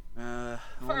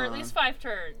 For at least 5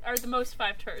 turns, or the most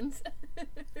 5 turns.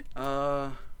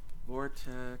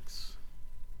 Vortex.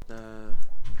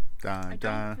 I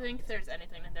don't think there's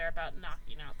anything in there about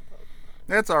knocking out the Pokemon.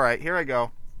 That's all right. Here I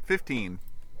go. 15.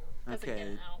 Doesn't get Okay,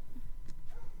 it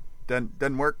out.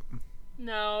 Doesn't work.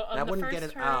 No, on that the wouldn't first get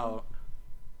it turn, out.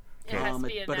 It has to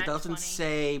be a But it nat doesn't 20.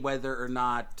 say whether or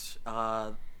not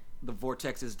the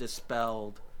vortex is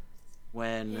dispelled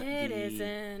when It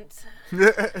the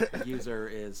isn't. user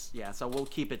is. Yeah, so we'll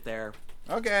keep it there.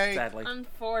 Okay. Sadly.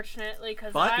 Unfortunately,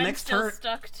 because But I'm next still turn-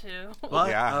 stuck too. But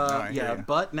Yeah, no, I hear ya.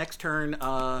 but next turn,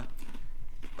 I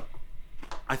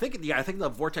think the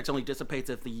vortex only dissipates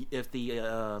if the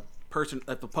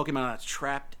Pokemon that's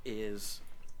trapped is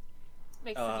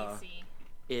Makes it easy.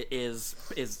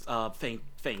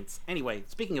 faints. Anyway,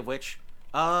 speaking of which,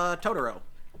 Totoro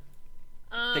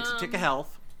takes a tick of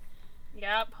health.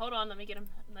 Yep. Hold on. Let me get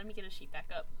a sheet back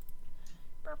up.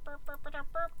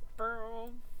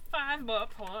 5 more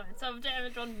points of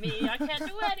damage on me. I can't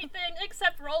do anything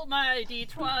except roll my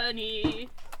d20.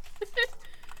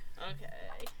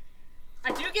 Okay.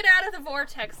 I do get out of the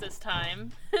vortex this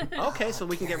time. Okay, so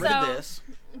we can get rid of So- this.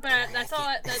 But that's all.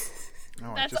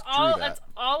 Oh, I That's just all. drew that. That's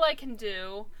all I can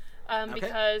do, Okay.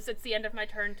 because it's the end of my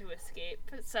turn to escape.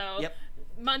 So Yep.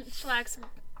 Munchlax,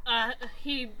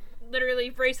 he literally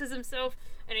braces himself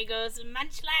and he goes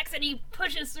Munchlax, and he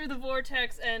pushes through the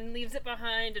vortex and leaves it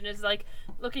behind, and is like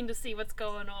looking to see what's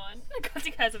going on because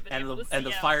he hasn't been able to see And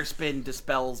the out. fire spin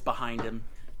dispels behind him.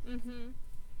 Mm-hmm.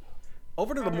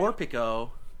 Over to the Morpeko.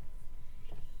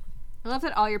 I love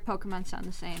that all your Pokemon sound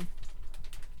the same.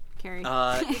 Carrie.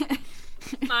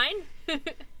 Mine.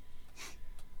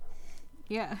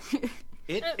 Yeah.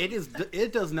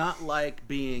 It does not like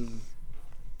being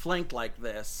flanked like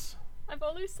this. I've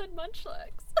always said Munchlax.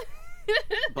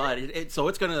 But so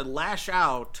it's going to lash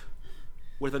out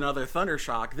with another Thunder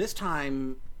Shock. This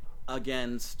time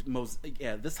against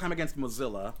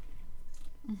Mozilla.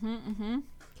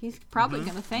 He's probably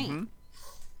gonna faint.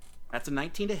 That's a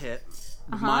 19 to hit.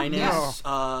 Uh-huh, Minus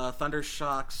Thunder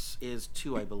Shocks is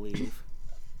 2, I believe.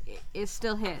 It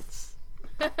still hits.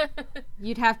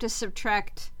 You'd have to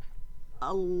subtract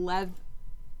 10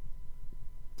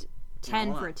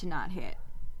 hold for on. it to not hit.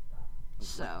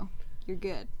 So, you're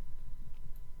good.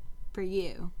 For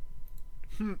you.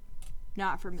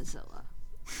 Not for Mozilla.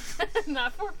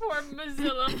 Not for poor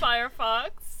Mozilla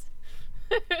Firefox.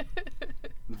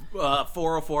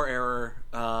 404 error.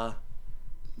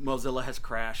 Mozilla has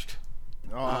crashed.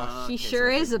 Oh, He Okay,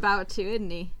 sure so is about to, isn't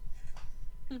he?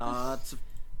 It's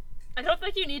I don't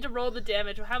think you need to roll the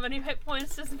damage. How many hit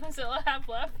points does Mozilla have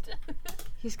left?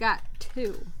 He's got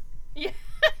 2. Yeah.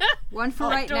 One for Oh,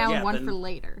 right don't- now yeah, and one then- for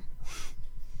later.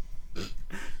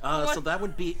 So that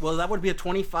would be a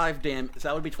 25 damage. So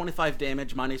that would be 25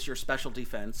 damage minus your special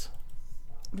defense.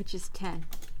 Which is 10.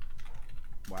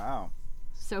 Wow.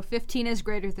 So 15 is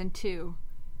greater than 2.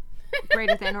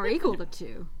 Greater than or equal to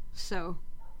 2. So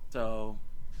So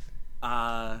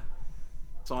on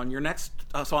your next,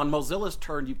 so on Mozilla's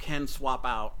turn, you can swap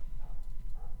out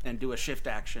and do a shift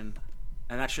action,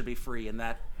 and that should be free, and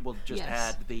that will just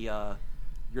Yes. add the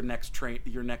your next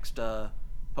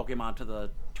Pokemon to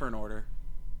the turn order.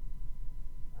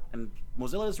 And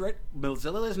Mozilla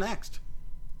is next.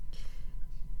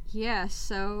 yeah,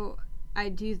 so I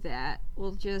do that.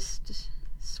 We'll just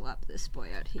swap this boy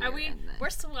out here. Are we? and then- We're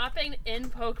swapping in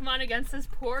Pokemon against this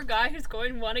poor guy who's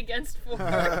going 1 against 4.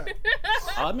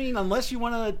 I mean, unless you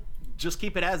want to just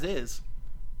keep it as is.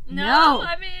 No.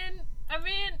 I mean,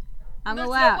 I'm there's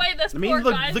allowed. no way this I mean, poor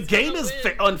the guy's game gonna is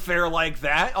win. unfair like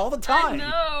that all the time.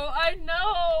 I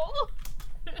know.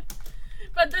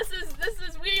 But this is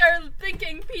we are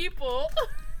thinking people.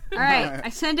 All right, I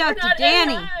send out We're to not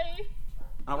Danny. AI.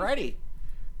 Alrighty.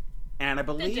 And I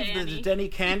believe Denny. that Denny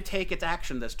can take its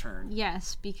action this turn.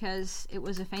 Yes, because it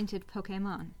was a fainted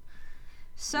Pokemon.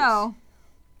 So,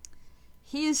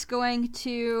 he's going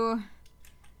to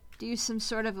do some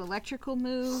sort of electrical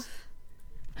move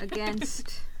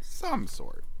against Some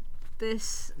sort.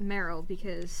 this Meryl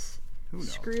because Who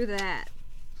knows? screw that.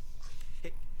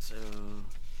 Okay, so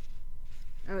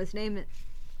Oh, his name is...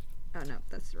 Oh, no,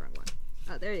 that's the wrong one.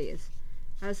 Oh, there he is.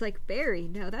 I was like, Barry.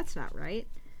 No, that's not right.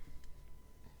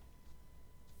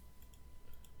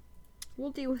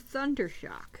 We'll do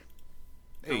Thundershock.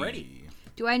 Alrighty.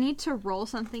 Do I need to roll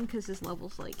something because his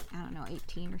level's like, I don't know,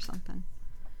 18 or something?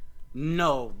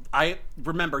 no, I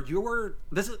remember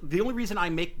this is the only reason I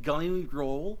make TJ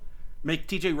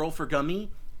roll for Gummy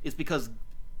is because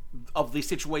of the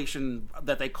situation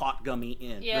that they caught Gummy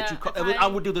in. Yeah, I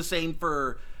would do the same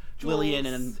for Lillian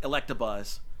Jules. and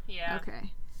Electabuzz. Yeah.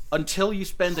 Okay. Until you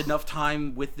spend enough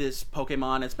time with this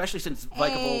Pokemon, especially since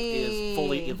Vikavolt is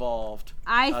fully Hey. evolved.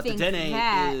 I think Dedenne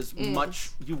that is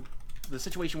much... The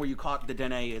situation where you caught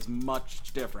Dedenne is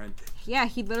much different. Yeah,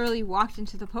 he literally walked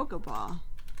into the Pokeball.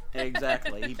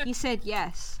 Exactly. He said,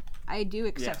 yes, I do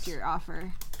accept Yes. your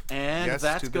offer. And Yes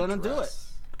that's to the gonna do it.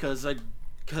 dress. Because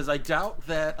I doubt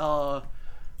that,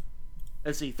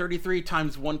 let's see, 33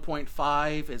 times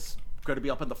 1.5 is going to be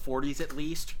up in the 40s at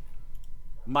least.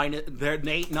 There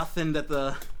ain't nothing that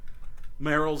the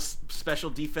Meryl's special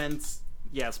defense...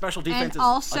 Yeah, special defense And is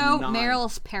also, a 9.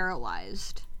 Meryl's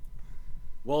paralyzed.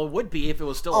 Well, it would be if it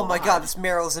was still Oh my alive. god, this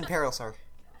Meryl's in peril, sorry.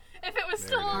 If it was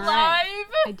still it is. alive,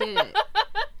 I did it.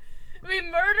 we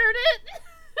murdered it.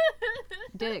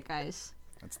 Did it, guys.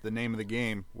 That's the name of the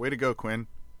game. Way to go, Quinn.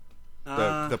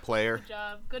 The player. Good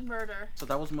job. Good murder. So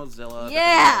that was Mozilla.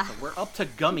 Yeah! So we're up to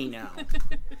Gummy now.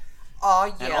 Oh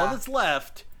And all yeah. that's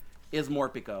left is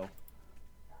Morpeko.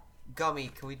 Gummy,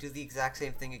 can we do the exact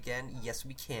same thing again? Yes,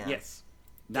 we can. Yes.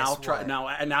 Now Guess try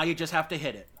what? now you just have to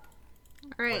hit it.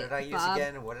 All right, What did I use Bob.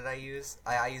 again? What did I use?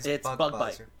 I used It's Bug Bug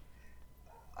Buzzer.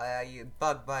 I used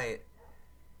Bug Bite.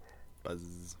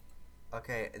 Buzz.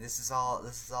 Okay, this is all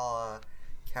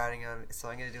counting on. So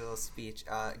I'm gonna do a little speech.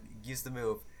 Use the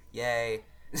move. Yay.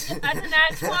 That's a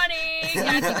nat 20.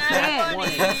 That's a nat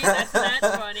 20. That's a nat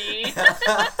 20.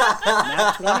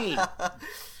 Nat 20.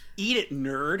 Eat it,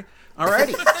 nerd.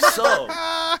 Alrighty.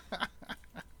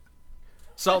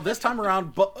 So this time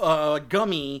around,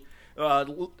 Gummy,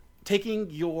 taking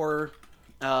your,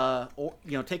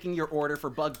 taking your order for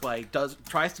Bug Bite,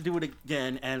 tries to do it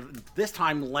again, and this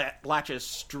time latches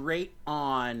straight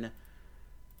on,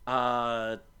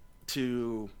 to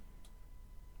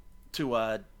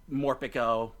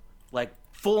Morpeko, like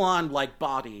full on like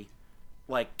body,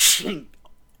 like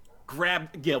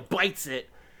bites it,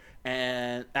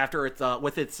 and after it's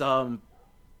with its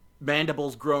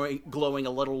mandibles glowing a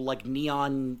little like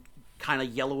neon kind of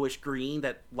yellowish green,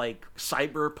 that like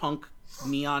cyberpunk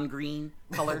neon green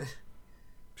color.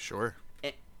 Sure.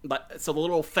 But so the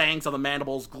little fangs on the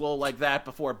mandibles glow like that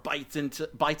before it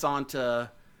bites onto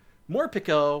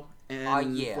Morpeko,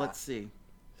 and yeah. let's see.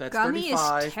 That's Gummy is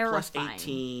 35 plus terrifying.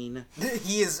 18.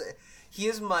 He's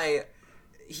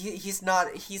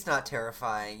not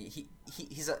terrifying.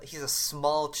 He's a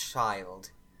small child.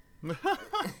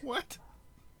 What?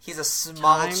 He's a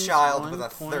small Times child with a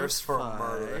thirst for 1.5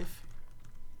 murder.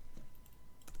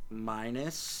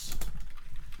 minus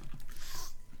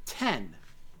 10.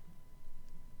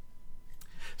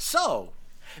 So,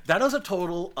 that is a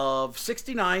total of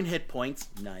 69 hit points.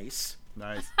 Nice.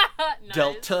 Nice. Nice.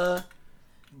 Dealt to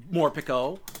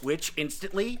Morpeko, which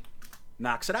instantly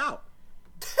knocks it out.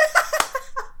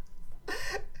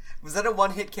 Was that a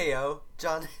one-hit KO,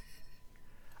 John?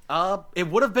 It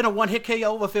would have been a one-hit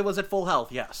KO if it was at full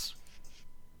health, yes.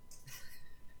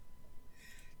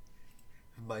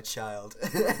 My child.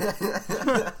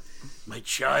 My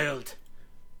child.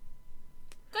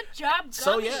 Good job, Gummy.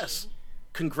 So yes,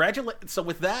 So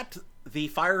with that, the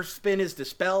fire spin is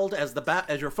dispelled as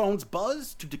as your phones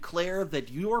buzz to declare that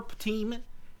your team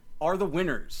are the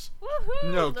winners.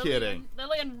 Woohoo! No kidding.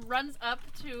 Lillian runs up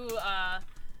to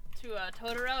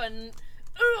Totoro and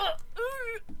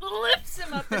lifts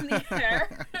him up in the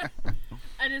air,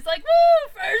 and is like,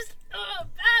 "Woo! First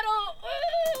battle!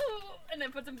 Woo!" And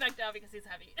then puts him back down because he's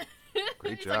heavy.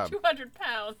 Great he's job. like 200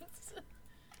 pounds.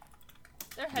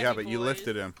 They're heavy Yeah, but you boys.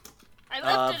 lifted him.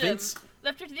 I lifted Vince- him.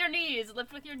 Lift with your knees.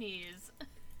 Lift with your knees.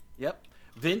 Yep.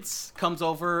 Vince comes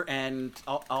over and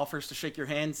offers to shake your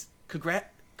hands.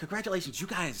 Congratulations, you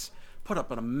guys put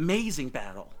up an amazing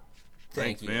battle.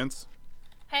 Thank you. Vince.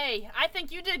 Hey, I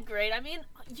think you did great. I mean,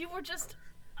 you were just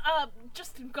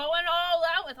going all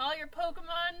out with all your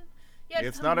Pokemon. You had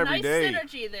It's some not every nice day.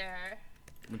 synergy there.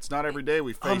 It's not every day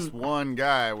we face one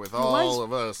guy with all was-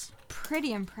 of us.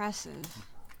 Pretty impressive.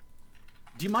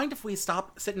 Do you mind if we sit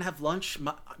and have lunch?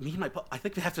 I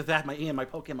think after that, me and my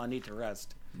Pokemon need to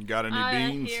rest. You got any I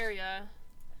beans? hear ya.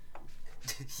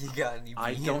 You got any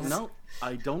I beans? don't know.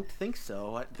 I don't think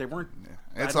so. They weren't.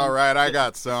 It's I all don't- right. I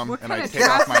got some, What and kind I of take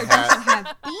off my traveler doesn't hat.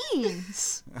 have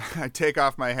beans? I take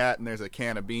off my hat, and there's a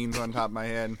can of beans on top of my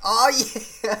head. Oh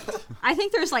yeah. I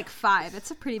think there's like 5.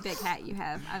 It's a pretty big hat you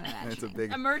have, I'm imagining. It's a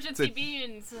big. Emergency It's a-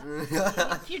 beans.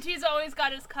 QT's always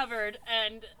got us covered,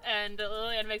 and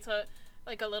Lillian makes a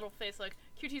little face like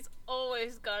QT's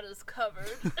always got us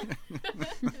covered.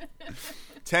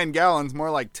 10 gallons, more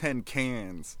like 10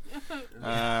 cans.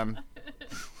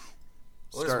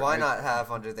 What does Why Not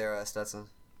have under there, Stetson?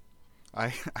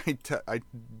 I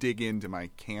dig into my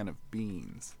can of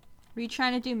beans. Were you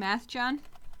trying to do math, John?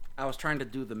 I was trying to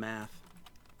do the math.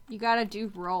 You gotta do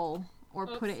roll or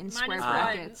put it in square Minus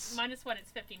brackets. Minus 1,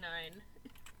 it's 59.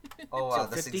 Oh wow, So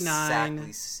that's 59.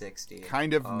 exactly 60.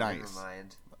 Kind of oh, nice. Never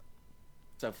mind.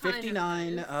 So Kind of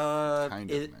 59 Kind of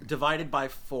nice. divided by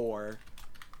 4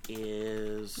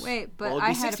 is... Wait, but well, it'd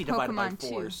I be had a 60 divided by Pokemon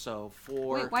 4, too. so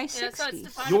 4... Wait, why Yeah, so 60?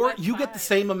 it's divided by You get the 5.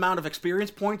 same amount of experience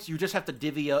points, you just have to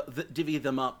divvy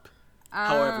them up.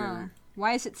 However,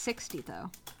 Why is it 60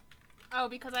 though? Oh,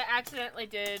 because I accidentally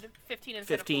did 15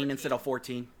 instead 15 of 14. instead of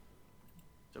 14.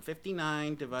 So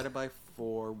 59 divided by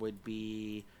 4 would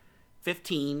be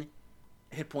 15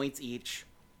 hit points each.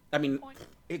 I mean,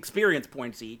 experience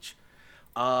points each.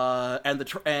 And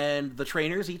the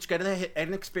trainers each get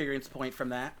an experience point from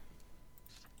that.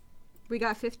 We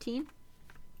got 15?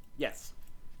 Yes.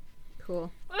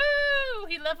 Cool. Woo!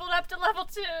 He leveled up to level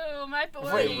 2, my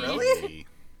boy. Wait, really? Hey.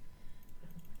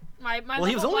 My Well,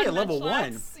 he was level only one at level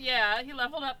Munchlax, Yeah, he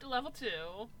leveled up to level 2.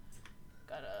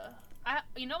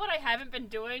 You know what I haven't been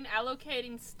doing?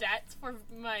 Allocating stats for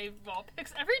my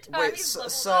Vulpix every time Wait, he's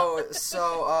so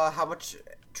leveled up. how much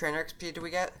trainer XP do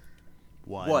we get?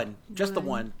 One. Just the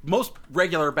one. Most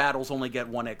regular battles only get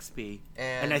 1 XP.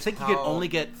 And I think you can how- only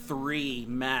get 3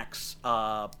 max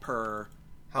per...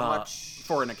 How much?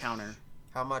 For an encounter.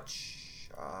 How much?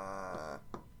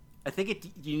 I think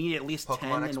you need at least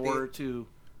Pokemon 10 in XP? order to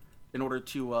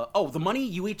the money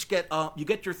you each get you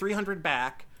get your 300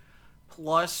 back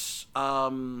plus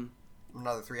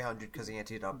Another 300 because he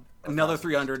anteed up. another 1,000,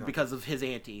 300 200. because of his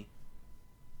ante.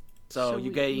 So you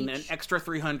we gain an each- extra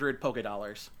 300 Poké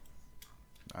Dollars.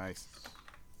 Nice.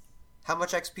 How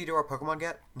much XP do our Pokemon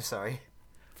get? Sorry.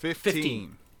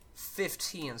 15.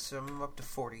 15, so I'm up to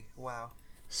 40. Wow.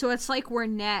 So it's like we're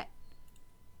net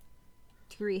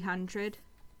 300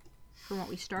 from what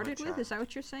we started Which, with. Is that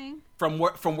what you're saying? From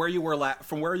where you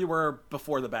were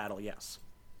before the battle, yes.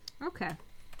 Okay.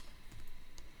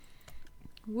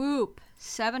 Whoop.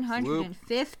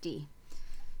 750.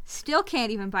 Still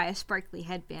can't even buy a sparkly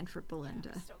headband for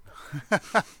Belinda.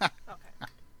 Okay.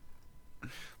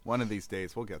 One of these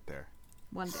days, we'll get there.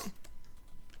 One day.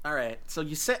 All right. So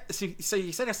you set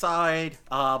aside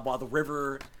while the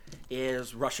river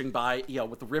is rushing by,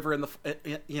 with the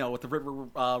river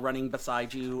running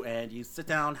beside you, and you sit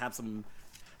down, have some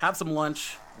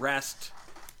lunch, rest.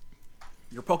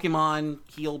 Your Pokemon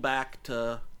heal back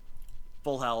to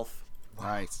full health.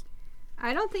 Nice.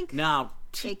 I don't think Now,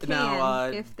 They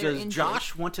can if they're does injured.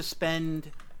 Josh want to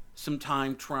spend some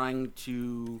time trying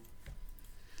to?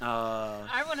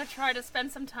 I want to try to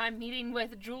spend some time meeting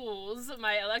with Jules,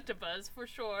 my Electabuzz, for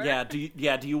sure. Yeah.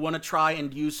 Do you want to try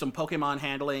and use some Pokemon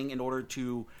handling in order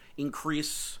to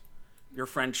increase your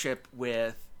friendship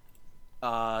with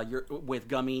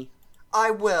Gummy?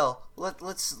 I will.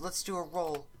 Let's do a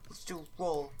roll. Let's do a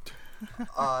roll.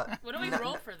 What do we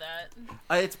roll for that?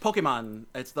 It's Pokemon.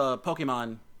 It's the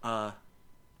Pokemon. I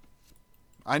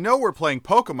know we're playing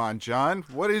Pokemon, John.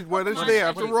 What do they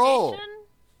have to roll? Education?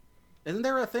 Isn't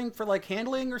there a thing for like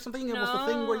handling or something? It was the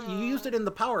thing where you used it in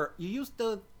the power. You used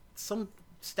some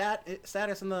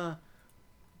status in the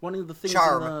one of the things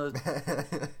Charm.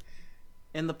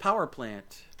 in the power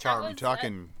plant. Charm. was-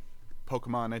 Talking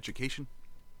Pokemon education.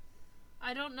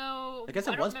 I don't know. I guess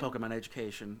it don't was remember- Pokemon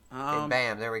Education. And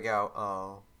bam, there we go.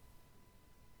 Oh.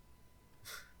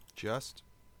 Just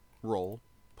roll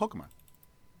Pokemon.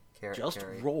 Just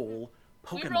Carrie. roll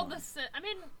Pokemon. We rolled this. I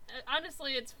mean,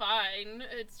 honestly, it's fine.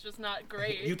 It's just not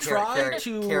great. You tried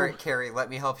to. Carrie, let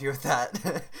me help you with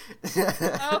that.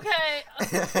 Okay.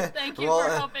 Thank you Roll- for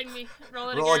helping me. Roll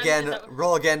it Roll again. again. Is that-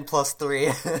 Roll again plus 3.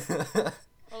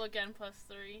 Roll again plus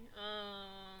 3.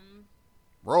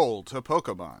 Roll to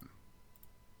Pokemon.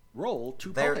 Roll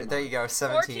to there Pokemon. you go. 14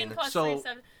 17. plus So- 3,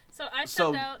 7. So I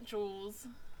so- sent out Jules.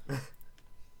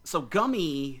 So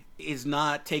Gummy is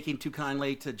not taking too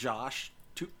kindly to Josh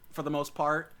for the most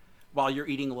part while you're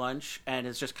eating lunch, and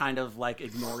is just kind of like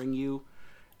ignoring you.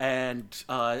 And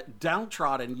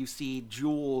downtrodden, you see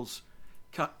Jules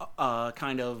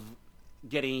kind of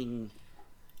getting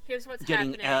Here's what's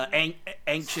getting happening.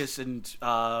 anxious and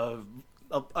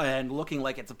looking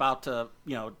like it's about to,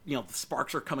 the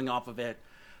sparks are coming off of it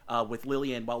with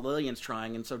Lillian while Lillian's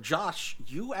trying. And so Josh,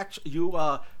 you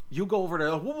go over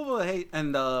to hey,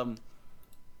 and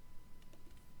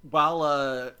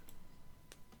while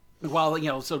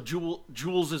so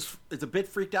Jules is a bit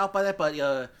freaked out by that, but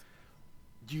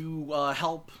you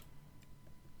help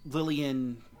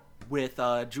Lillian with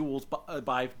Jules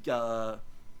by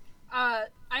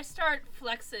I start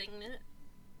flexing,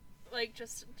 like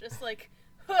just like,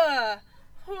 huh,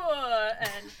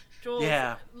 and Jules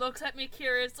looks at me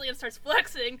curiously and starts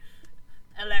flexing.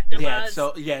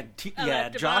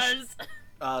 Electabuzz. Josh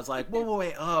is like, whoa,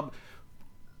 wait,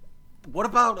 what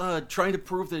about trying to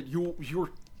prove that you're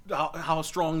how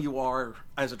strong you are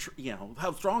as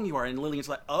how strong you are? And Lillian's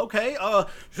like, okay,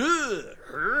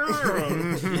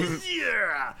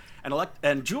 yeah.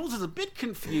 And Jules is a bit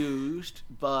confused,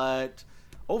 but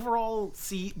overall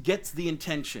gets the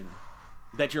intention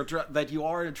that you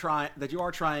are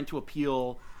trying to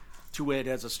appeal to it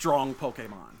as a strong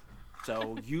Pokemon.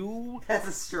 So you That's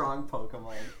a strong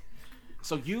Pokemon.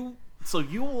 So you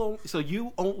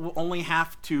only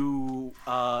have to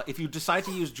if you decide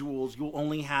to use Jules, you'll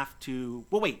only have to.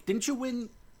 Well, wait, didn't you win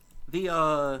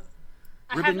the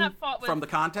ribbon from the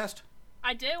contest?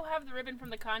 I do have the ribbon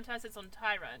from the contest. It's on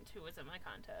Tyrant, who was in my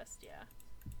contest. Yeah.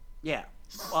 Yeah.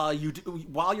 You do,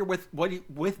 while you're with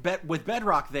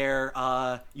Bedrock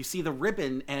there, you see the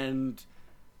ribbon, and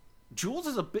Jules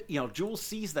is a bit. Jules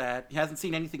sees that, he hasn't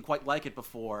seen anything quite like it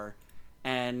before,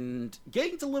 and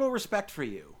gains a little respect for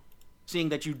you, seeing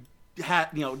that you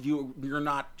you're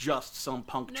not just some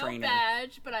punk No trainer.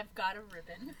 badge, but I've got a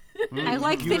ribbon. I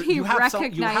like that he you have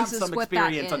recognizes some what that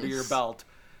experience is. under your belt.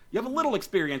 You have a little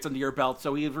experience under your belt,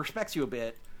 so he respects you a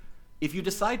bit. If you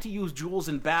decide to use Jules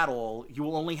in battle, you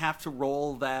will only have to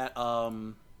roll the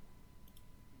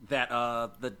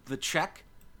check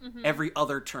every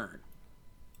other turn.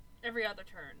 Every other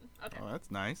turn. Okay. Oh,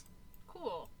 that's nice.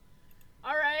 Cool.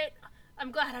 All right.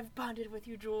 I'm glad I've bonded with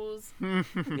you, Jules.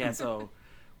 Yeah, so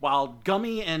while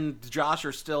Gummy and Josh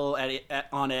are still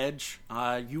on edge,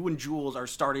 you and Jules are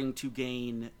starting to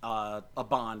gain a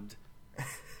bond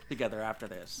together after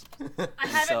this. I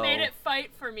haven't made it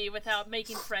fight for me without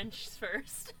making French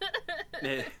first.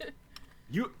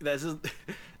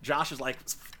 Josh is like,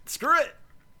 screw it,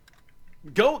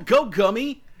 go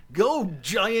Gummy, go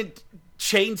giant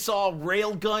chainsaw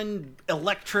railgun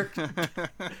electric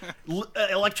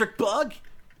bug.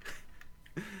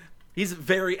 He's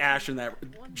very Ash in that.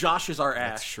 Josh is our Ash.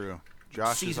 That's true.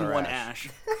 Josh Season is our 1 Ash.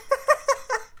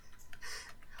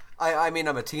 I mean,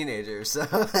 I'm a teenager, so...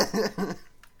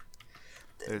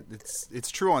 It's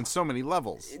true on so many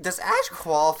levels. Does Ash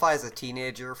qualify as a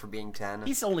teenager for being 10?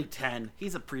 He's only 10.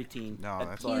 He's a preteen. No,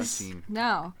 that's He's 15.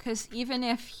 no, because even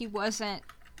if he wasn't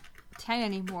 10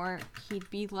 anymore, he'd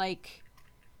be like.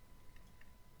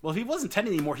 Well, if he wasn't 10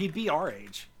 anymore, he'd be our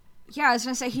age. Yeah, I was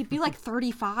gonna say he'd be like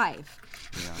 35.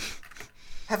 Yeah.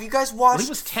 Have you guys watched... Well, he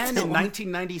was 10 in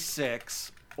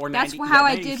 1996 or That's 90, how I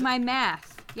 96. did my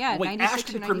math. Yeah, Wait, 96 Ash or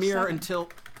didn't 97.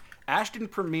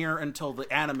 premiere until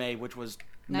the anime, which was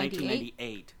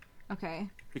 1998. Okay.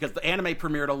 Because the anime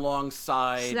premiered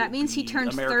alongside. So that means he the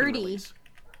turned American 30. release.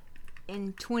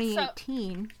 In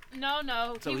 2018.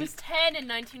 No. So he was 10 in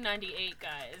 1998,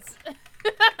 guys.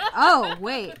 Oh,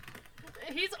 wait.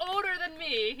 He's older than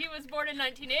me. He was born in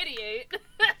 1988.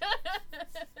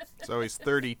 So he's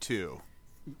 32.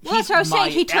 Well, that's what I was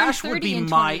saying. He turned Ash would 30 be in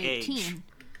my 2018. age.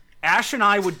 Ash and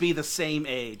I would be the same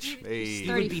age. Hey.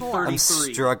 He would be 34. 33. I'm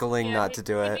struggling Yeah, not to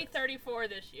do He'd it. be 34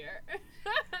 this year.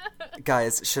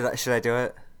 Guys, should I do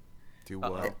it? Do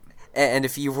what? And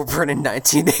if you were born in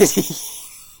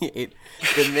 1988,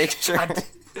 then make sure.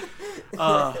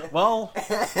 Well,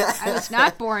 I was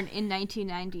not born in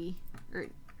 1990 or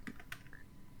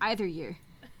either year.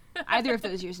 Either of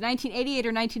those years, 1988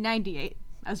 or 1998.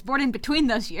 I was born in between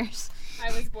those years.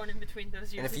 I was born in between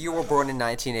those years. And if you were born in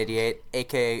 1988,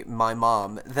 aka my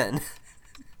mom, then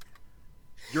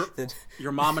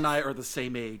your mom and I are the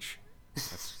same age.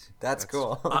 that's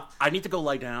cool. I need to go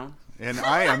lie down. And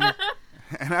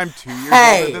I'm 2 years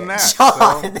Hey, older than that.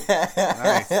 John!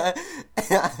 So,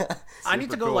 nice. I need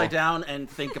to go cool. lie down and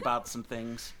think about some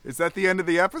things. Is that the end of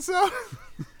the episode?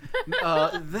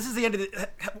 This is the end of the...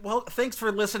 Well, thanks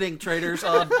for listening, traders.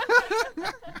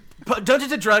 But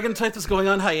Dungeons & Dragons type is going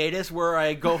on hiatus where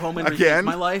I go home and Again? rethink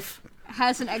my life.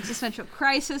 Has an existential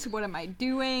crisis. What am I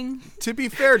doing? To be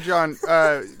fair, John,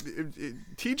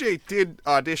 TJ did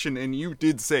audition and you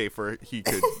did say he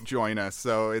could join us,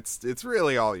 so it's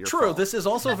really all your True, fault. this is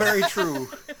also very true.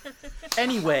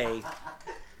 Anyway...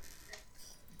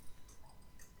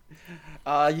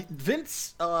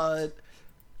 Vince,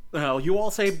 you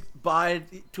all say bye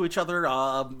to each other.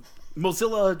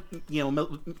 Mozilla,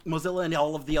 Mozilla and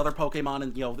all of the other Pokemon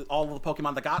and, all of the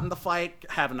Pokemon that got in the fight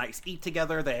have a nice eat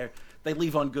together. They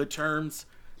leave on good terms.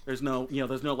 There's no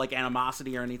like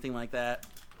animosity or anything like that.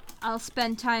 I'll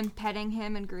spend time petting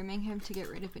him and grooming him to get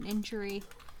rid of an injury.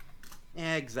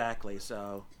 Exactly.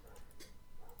 So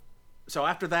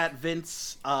after that,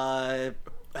 Vince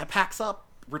packs up,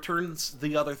 returns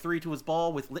the other three to his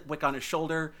ball with Litwick on his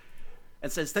shoulder,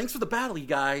 and says, "Thanks for the battle, you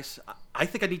guys. I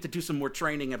think I need to do some more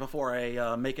training before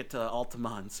I make it to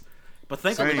Altamons. But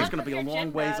thankfully, Same. there's going to be a Good luck with your long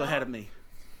gym ways battle. ahead of me."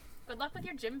 Good luck with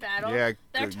your gym battle. Yeah,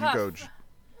 They're you tough. go.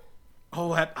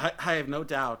 Oh, I have no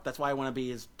doubt. That's why I want to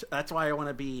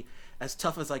be as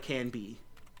tough as I can be.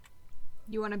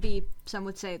 You want to be, some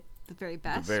would say, the very The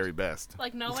best. very best.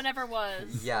 Like no one ever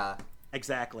was. Yeah.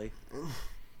 Exactly.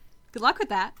 Good luck with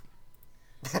that.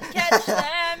 Catch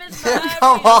them is my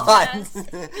Come real on. test.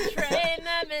 Train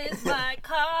them is my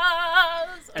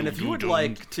cause. And if you would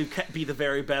like to be the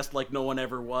very best like no one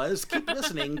ever was, keep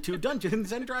listening to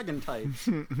Dungeons and Dragon Types.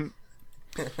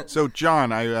 So,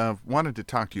 John, I wanted to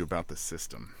talk to you about the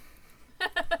system.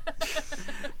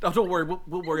 Oh, don't worry.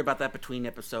 We'll worry about that between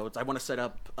episodes. I want to set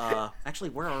up... actually,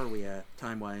 where are we at,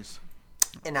 time-wise?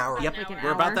 An hour. Yep, Like an we're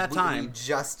hour. about that We time.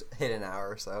 just hit an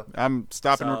hour, so. I'm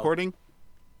stopping So- recording?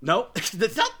 Nope.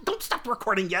 Don't stop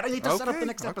recording yet. I need to set up the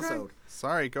next episode.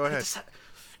 Sorry, go ahead.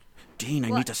 Dean, I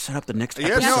need to set up the next Yeah,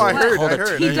 episode. no, I heard. Hold I it.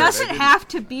 heard. He I doesn't didn't- have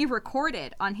to be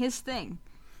recorded on his thing.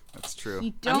 That's true.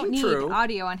 You don't need true.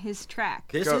 audio on his track.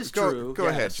 This Go- is go- true. go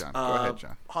ahead, yes. John. Go ahead,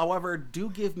 John. However, do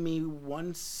give me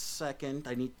 1 second.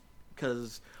 I need,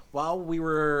 because while we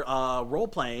were role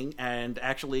playing and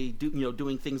actually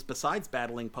doing things besides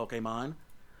battling Pokemon,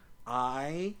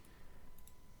 I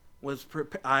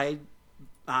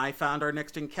found our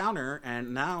next encounter,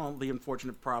 and now the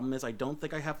unfortunate problem is I don't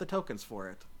think I have the tokens for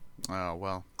it. Oh,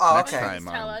 well. Oh, next okay. time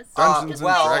Tell on us. Dungeons Just and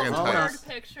well, Dragon paint us a Types.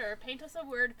 word picture. Paint us a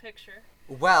word picture.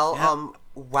 Well,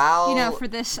 while For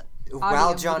this while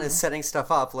audio John video. is setting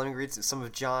stuff up, let me read some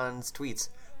of John's tweets.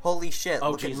 Holy shit!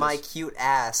 Oh, look Jesus. at my cute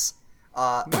ass.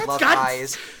 Love God.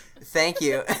 eyes. Thank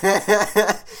you.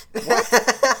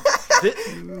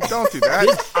 Don't do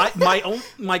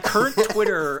that. My current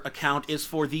Twitter account is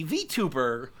for the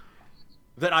VTuber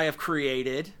that I have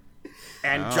created,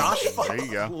 and Josh there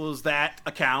you go. follows that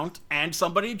account, and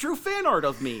somebody drew fan art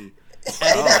of me,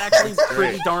 and it is actually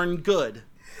pretty darn good.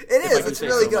 It if I is. do It's say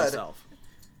really so good. myself.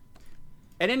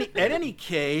 At any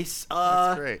case,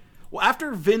 That's great. well,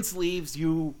 after Vince leaves,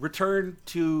 you return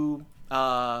to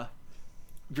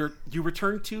your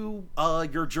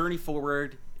journey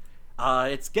forward.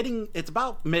 It's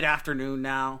about mid-afternoon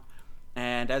now,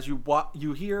 and as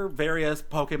you hear various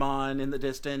Pokemon in the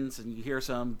distance, and you hear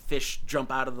some fish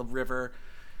jump out of the river.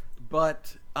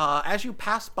 But as you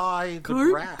pass by the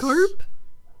grass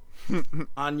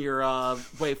on your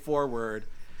way forward,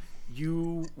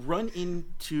 you run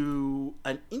into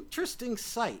an interesting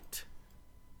sight.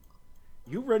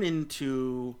 You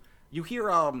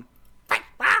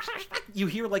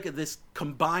hear like this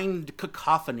combined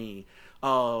cacophony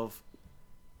of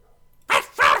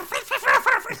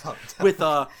with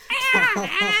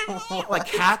like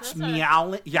cats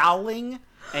yowling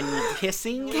and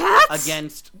hissing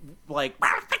against like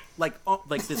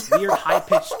this weird high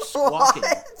pitched squawking.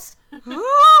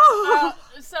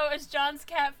 is John's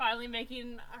cat finally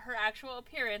making her actual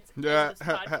appearance in Yeah. this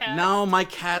podcast? No, my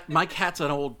cat's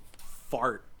an old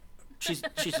fart. She's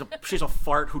a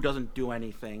fart who doesn't do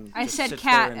anything. I Just said sits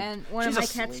cat, there and one of she's my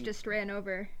cats asleep. just ran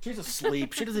over. She's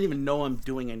asleep. She doesn't even know I'm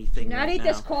doing anything. Not right eat now.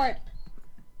 this court.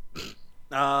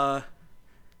 But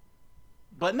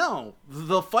no,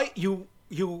 the fight you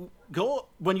go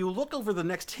when you look over the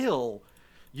next hill,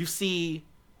 you see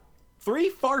 3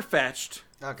 Farfetch'd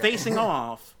Okay. facing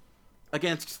off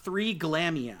against 3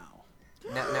 Glameow.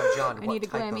 Now, John, I what need a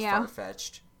type of Glameow.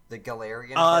 Farfetch'd? The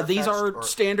Galarian These are Farfetch'd, or...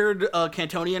 standard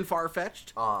Cantonian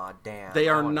Farfetch'd. Aw, damn. They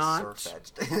I are want a not-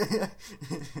 Surfetch'd.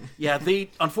 Yeah,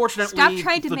 unfortunately Stop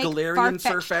trying to the make Galarian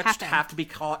Farfetch'd Surfetch'd happen. have to be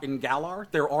caught in Galar.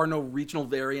 There are no regional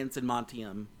variants in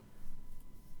Montium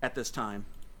at this time.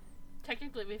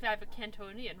 Technically, we have a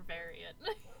Cantonian variant.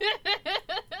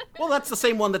 Well, that's the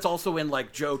same one that's also in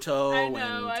like Johto. I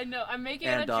know. I'm making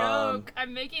and, a joke.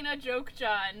 I'm making a joke,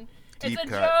 John. Deep It's a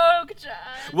cut. joke,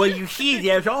 John. Well, you see,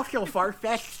 there's also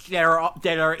Farfetch'd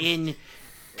that are in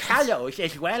Kalos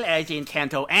as well as in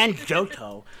Kanto and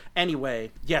Johto.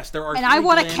 Anyway, yes, there are. And 3 I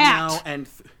want a Glameow cat. And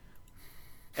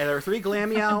there are 3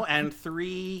 Glameow and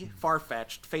 3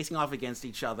 Farfetch'd facing off against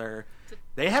each other.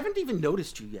 They haven't even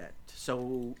noticed you yet,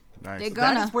 so Nice. They go-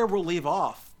 that Gonna. is where we'll leave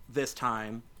off this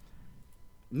time.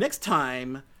 Next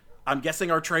time, I'm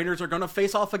guessing our trainers are going to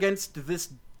face off against this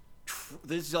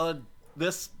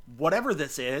whatever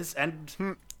this is, and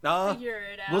Figure it out.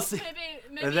 we'll see.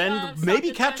 Maybe And then some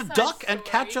maybe catch a Defense duck Side and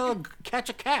catch story. a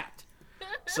cat.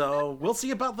 So we'll see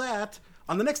about that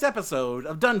on the next episode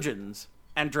of Dungeons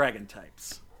and Dragon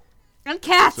Types. And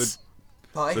cats!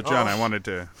 Bye. So, John, Oh. I wanted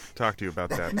to talk to you about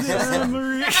that.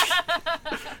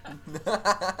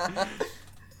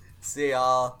 See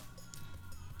y'all.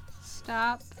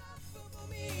 Stop.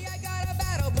 I got a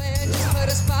battle plan. Just put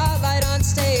a spotlight on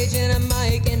stage and a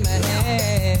mic in my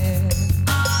hand.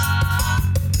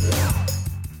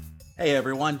 Hey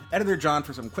everyone, Editor John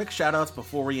for some quick shoutouts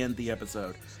before we end the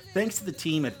episode. Thanks to the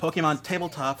team at Pokemon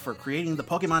Tabletop for creating the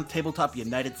Pokemon Tabletop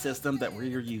United system that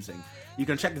we're using. You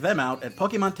can check them out at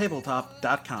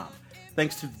PokemonTabletop.com.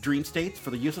 Thanks to Dream States for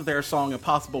the use of their song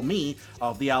Impossible Me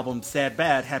of the album Sad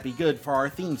Bad, Happy Good for our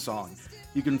theme song.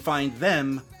 You can find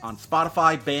them on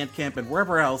Spotify, Bandcamp, and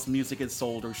wherever else music is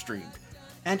sold or streamed.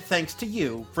 And thanks to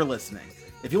you for listening.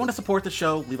 If you want to support the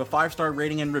show, leave a 5-star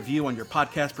rating and review on your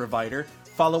podcast provider.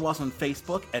 Follow us on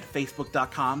Facebook at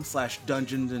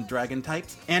facebook.com/Dungeons and Dragon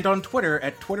Types, and on Twitter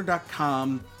at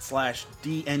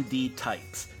twitter.com/DND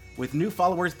Types, with new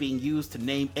followers being used to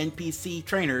name NPC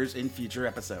trainers in future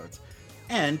episodes.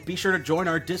 And be sure to join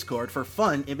our Discord for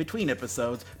fun in between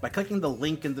episodes by clicking the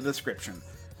link in the description.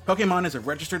 Pokemon is a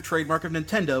registered trademark of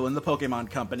Nintendo and the Pokemon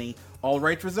Company, all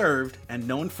rights reserved, and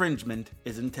no infringement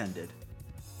is intended.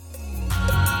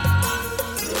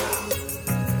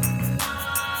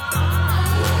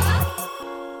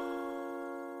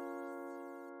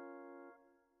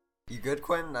 You good,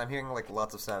 Quentin? I'm hearing like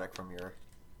lots of static from your.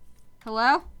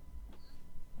 Hello?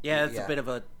 Yeah, it's Yeah. a bit of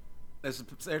a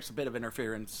there's a bit of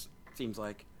interference. Seems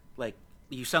like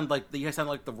you sound like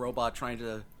the robot trying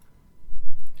to.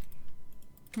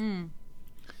 Beep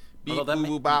Although that boo may-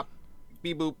 boo bop.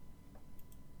 Beep boop.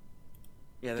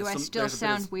 Yeah, Do I still there's a bit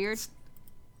sound of- weird?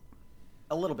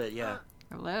 A little bit, yeah.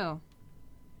 Hello?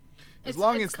 As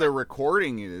long as the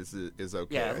recording is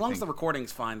okay. Yeah, as I long as the think.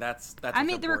 recording's fine, that's. I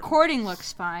mean, the recording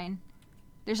looks fine.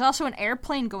 There's also an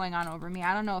airplane going on over me.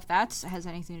 I don't know if that has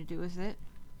anything to do with it.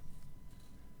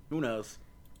 Who knows?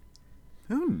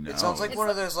 Who knows? It sounds like one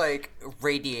of those like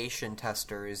radiation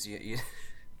testers. You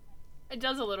It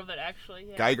does a little bit, actually.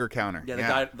 Yeah. Geiger counter.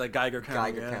 Yeah, the Geiger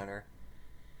counter. Geiger yeah. counter.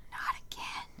 Not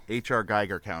again. HR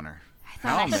Geiger counter. I thought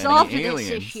How I many solved aliens?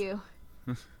 this issue.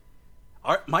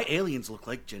 My aliens look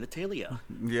like genitalia.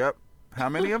 Yep. How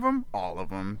many of them? All of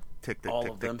them. Tick, tick, All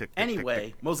tick, of tick, them. tick, tick, Anyway,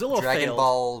 tick, tick. Mozilla Dragon failed.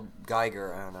 Ball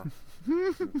Geiger. I don't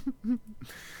know.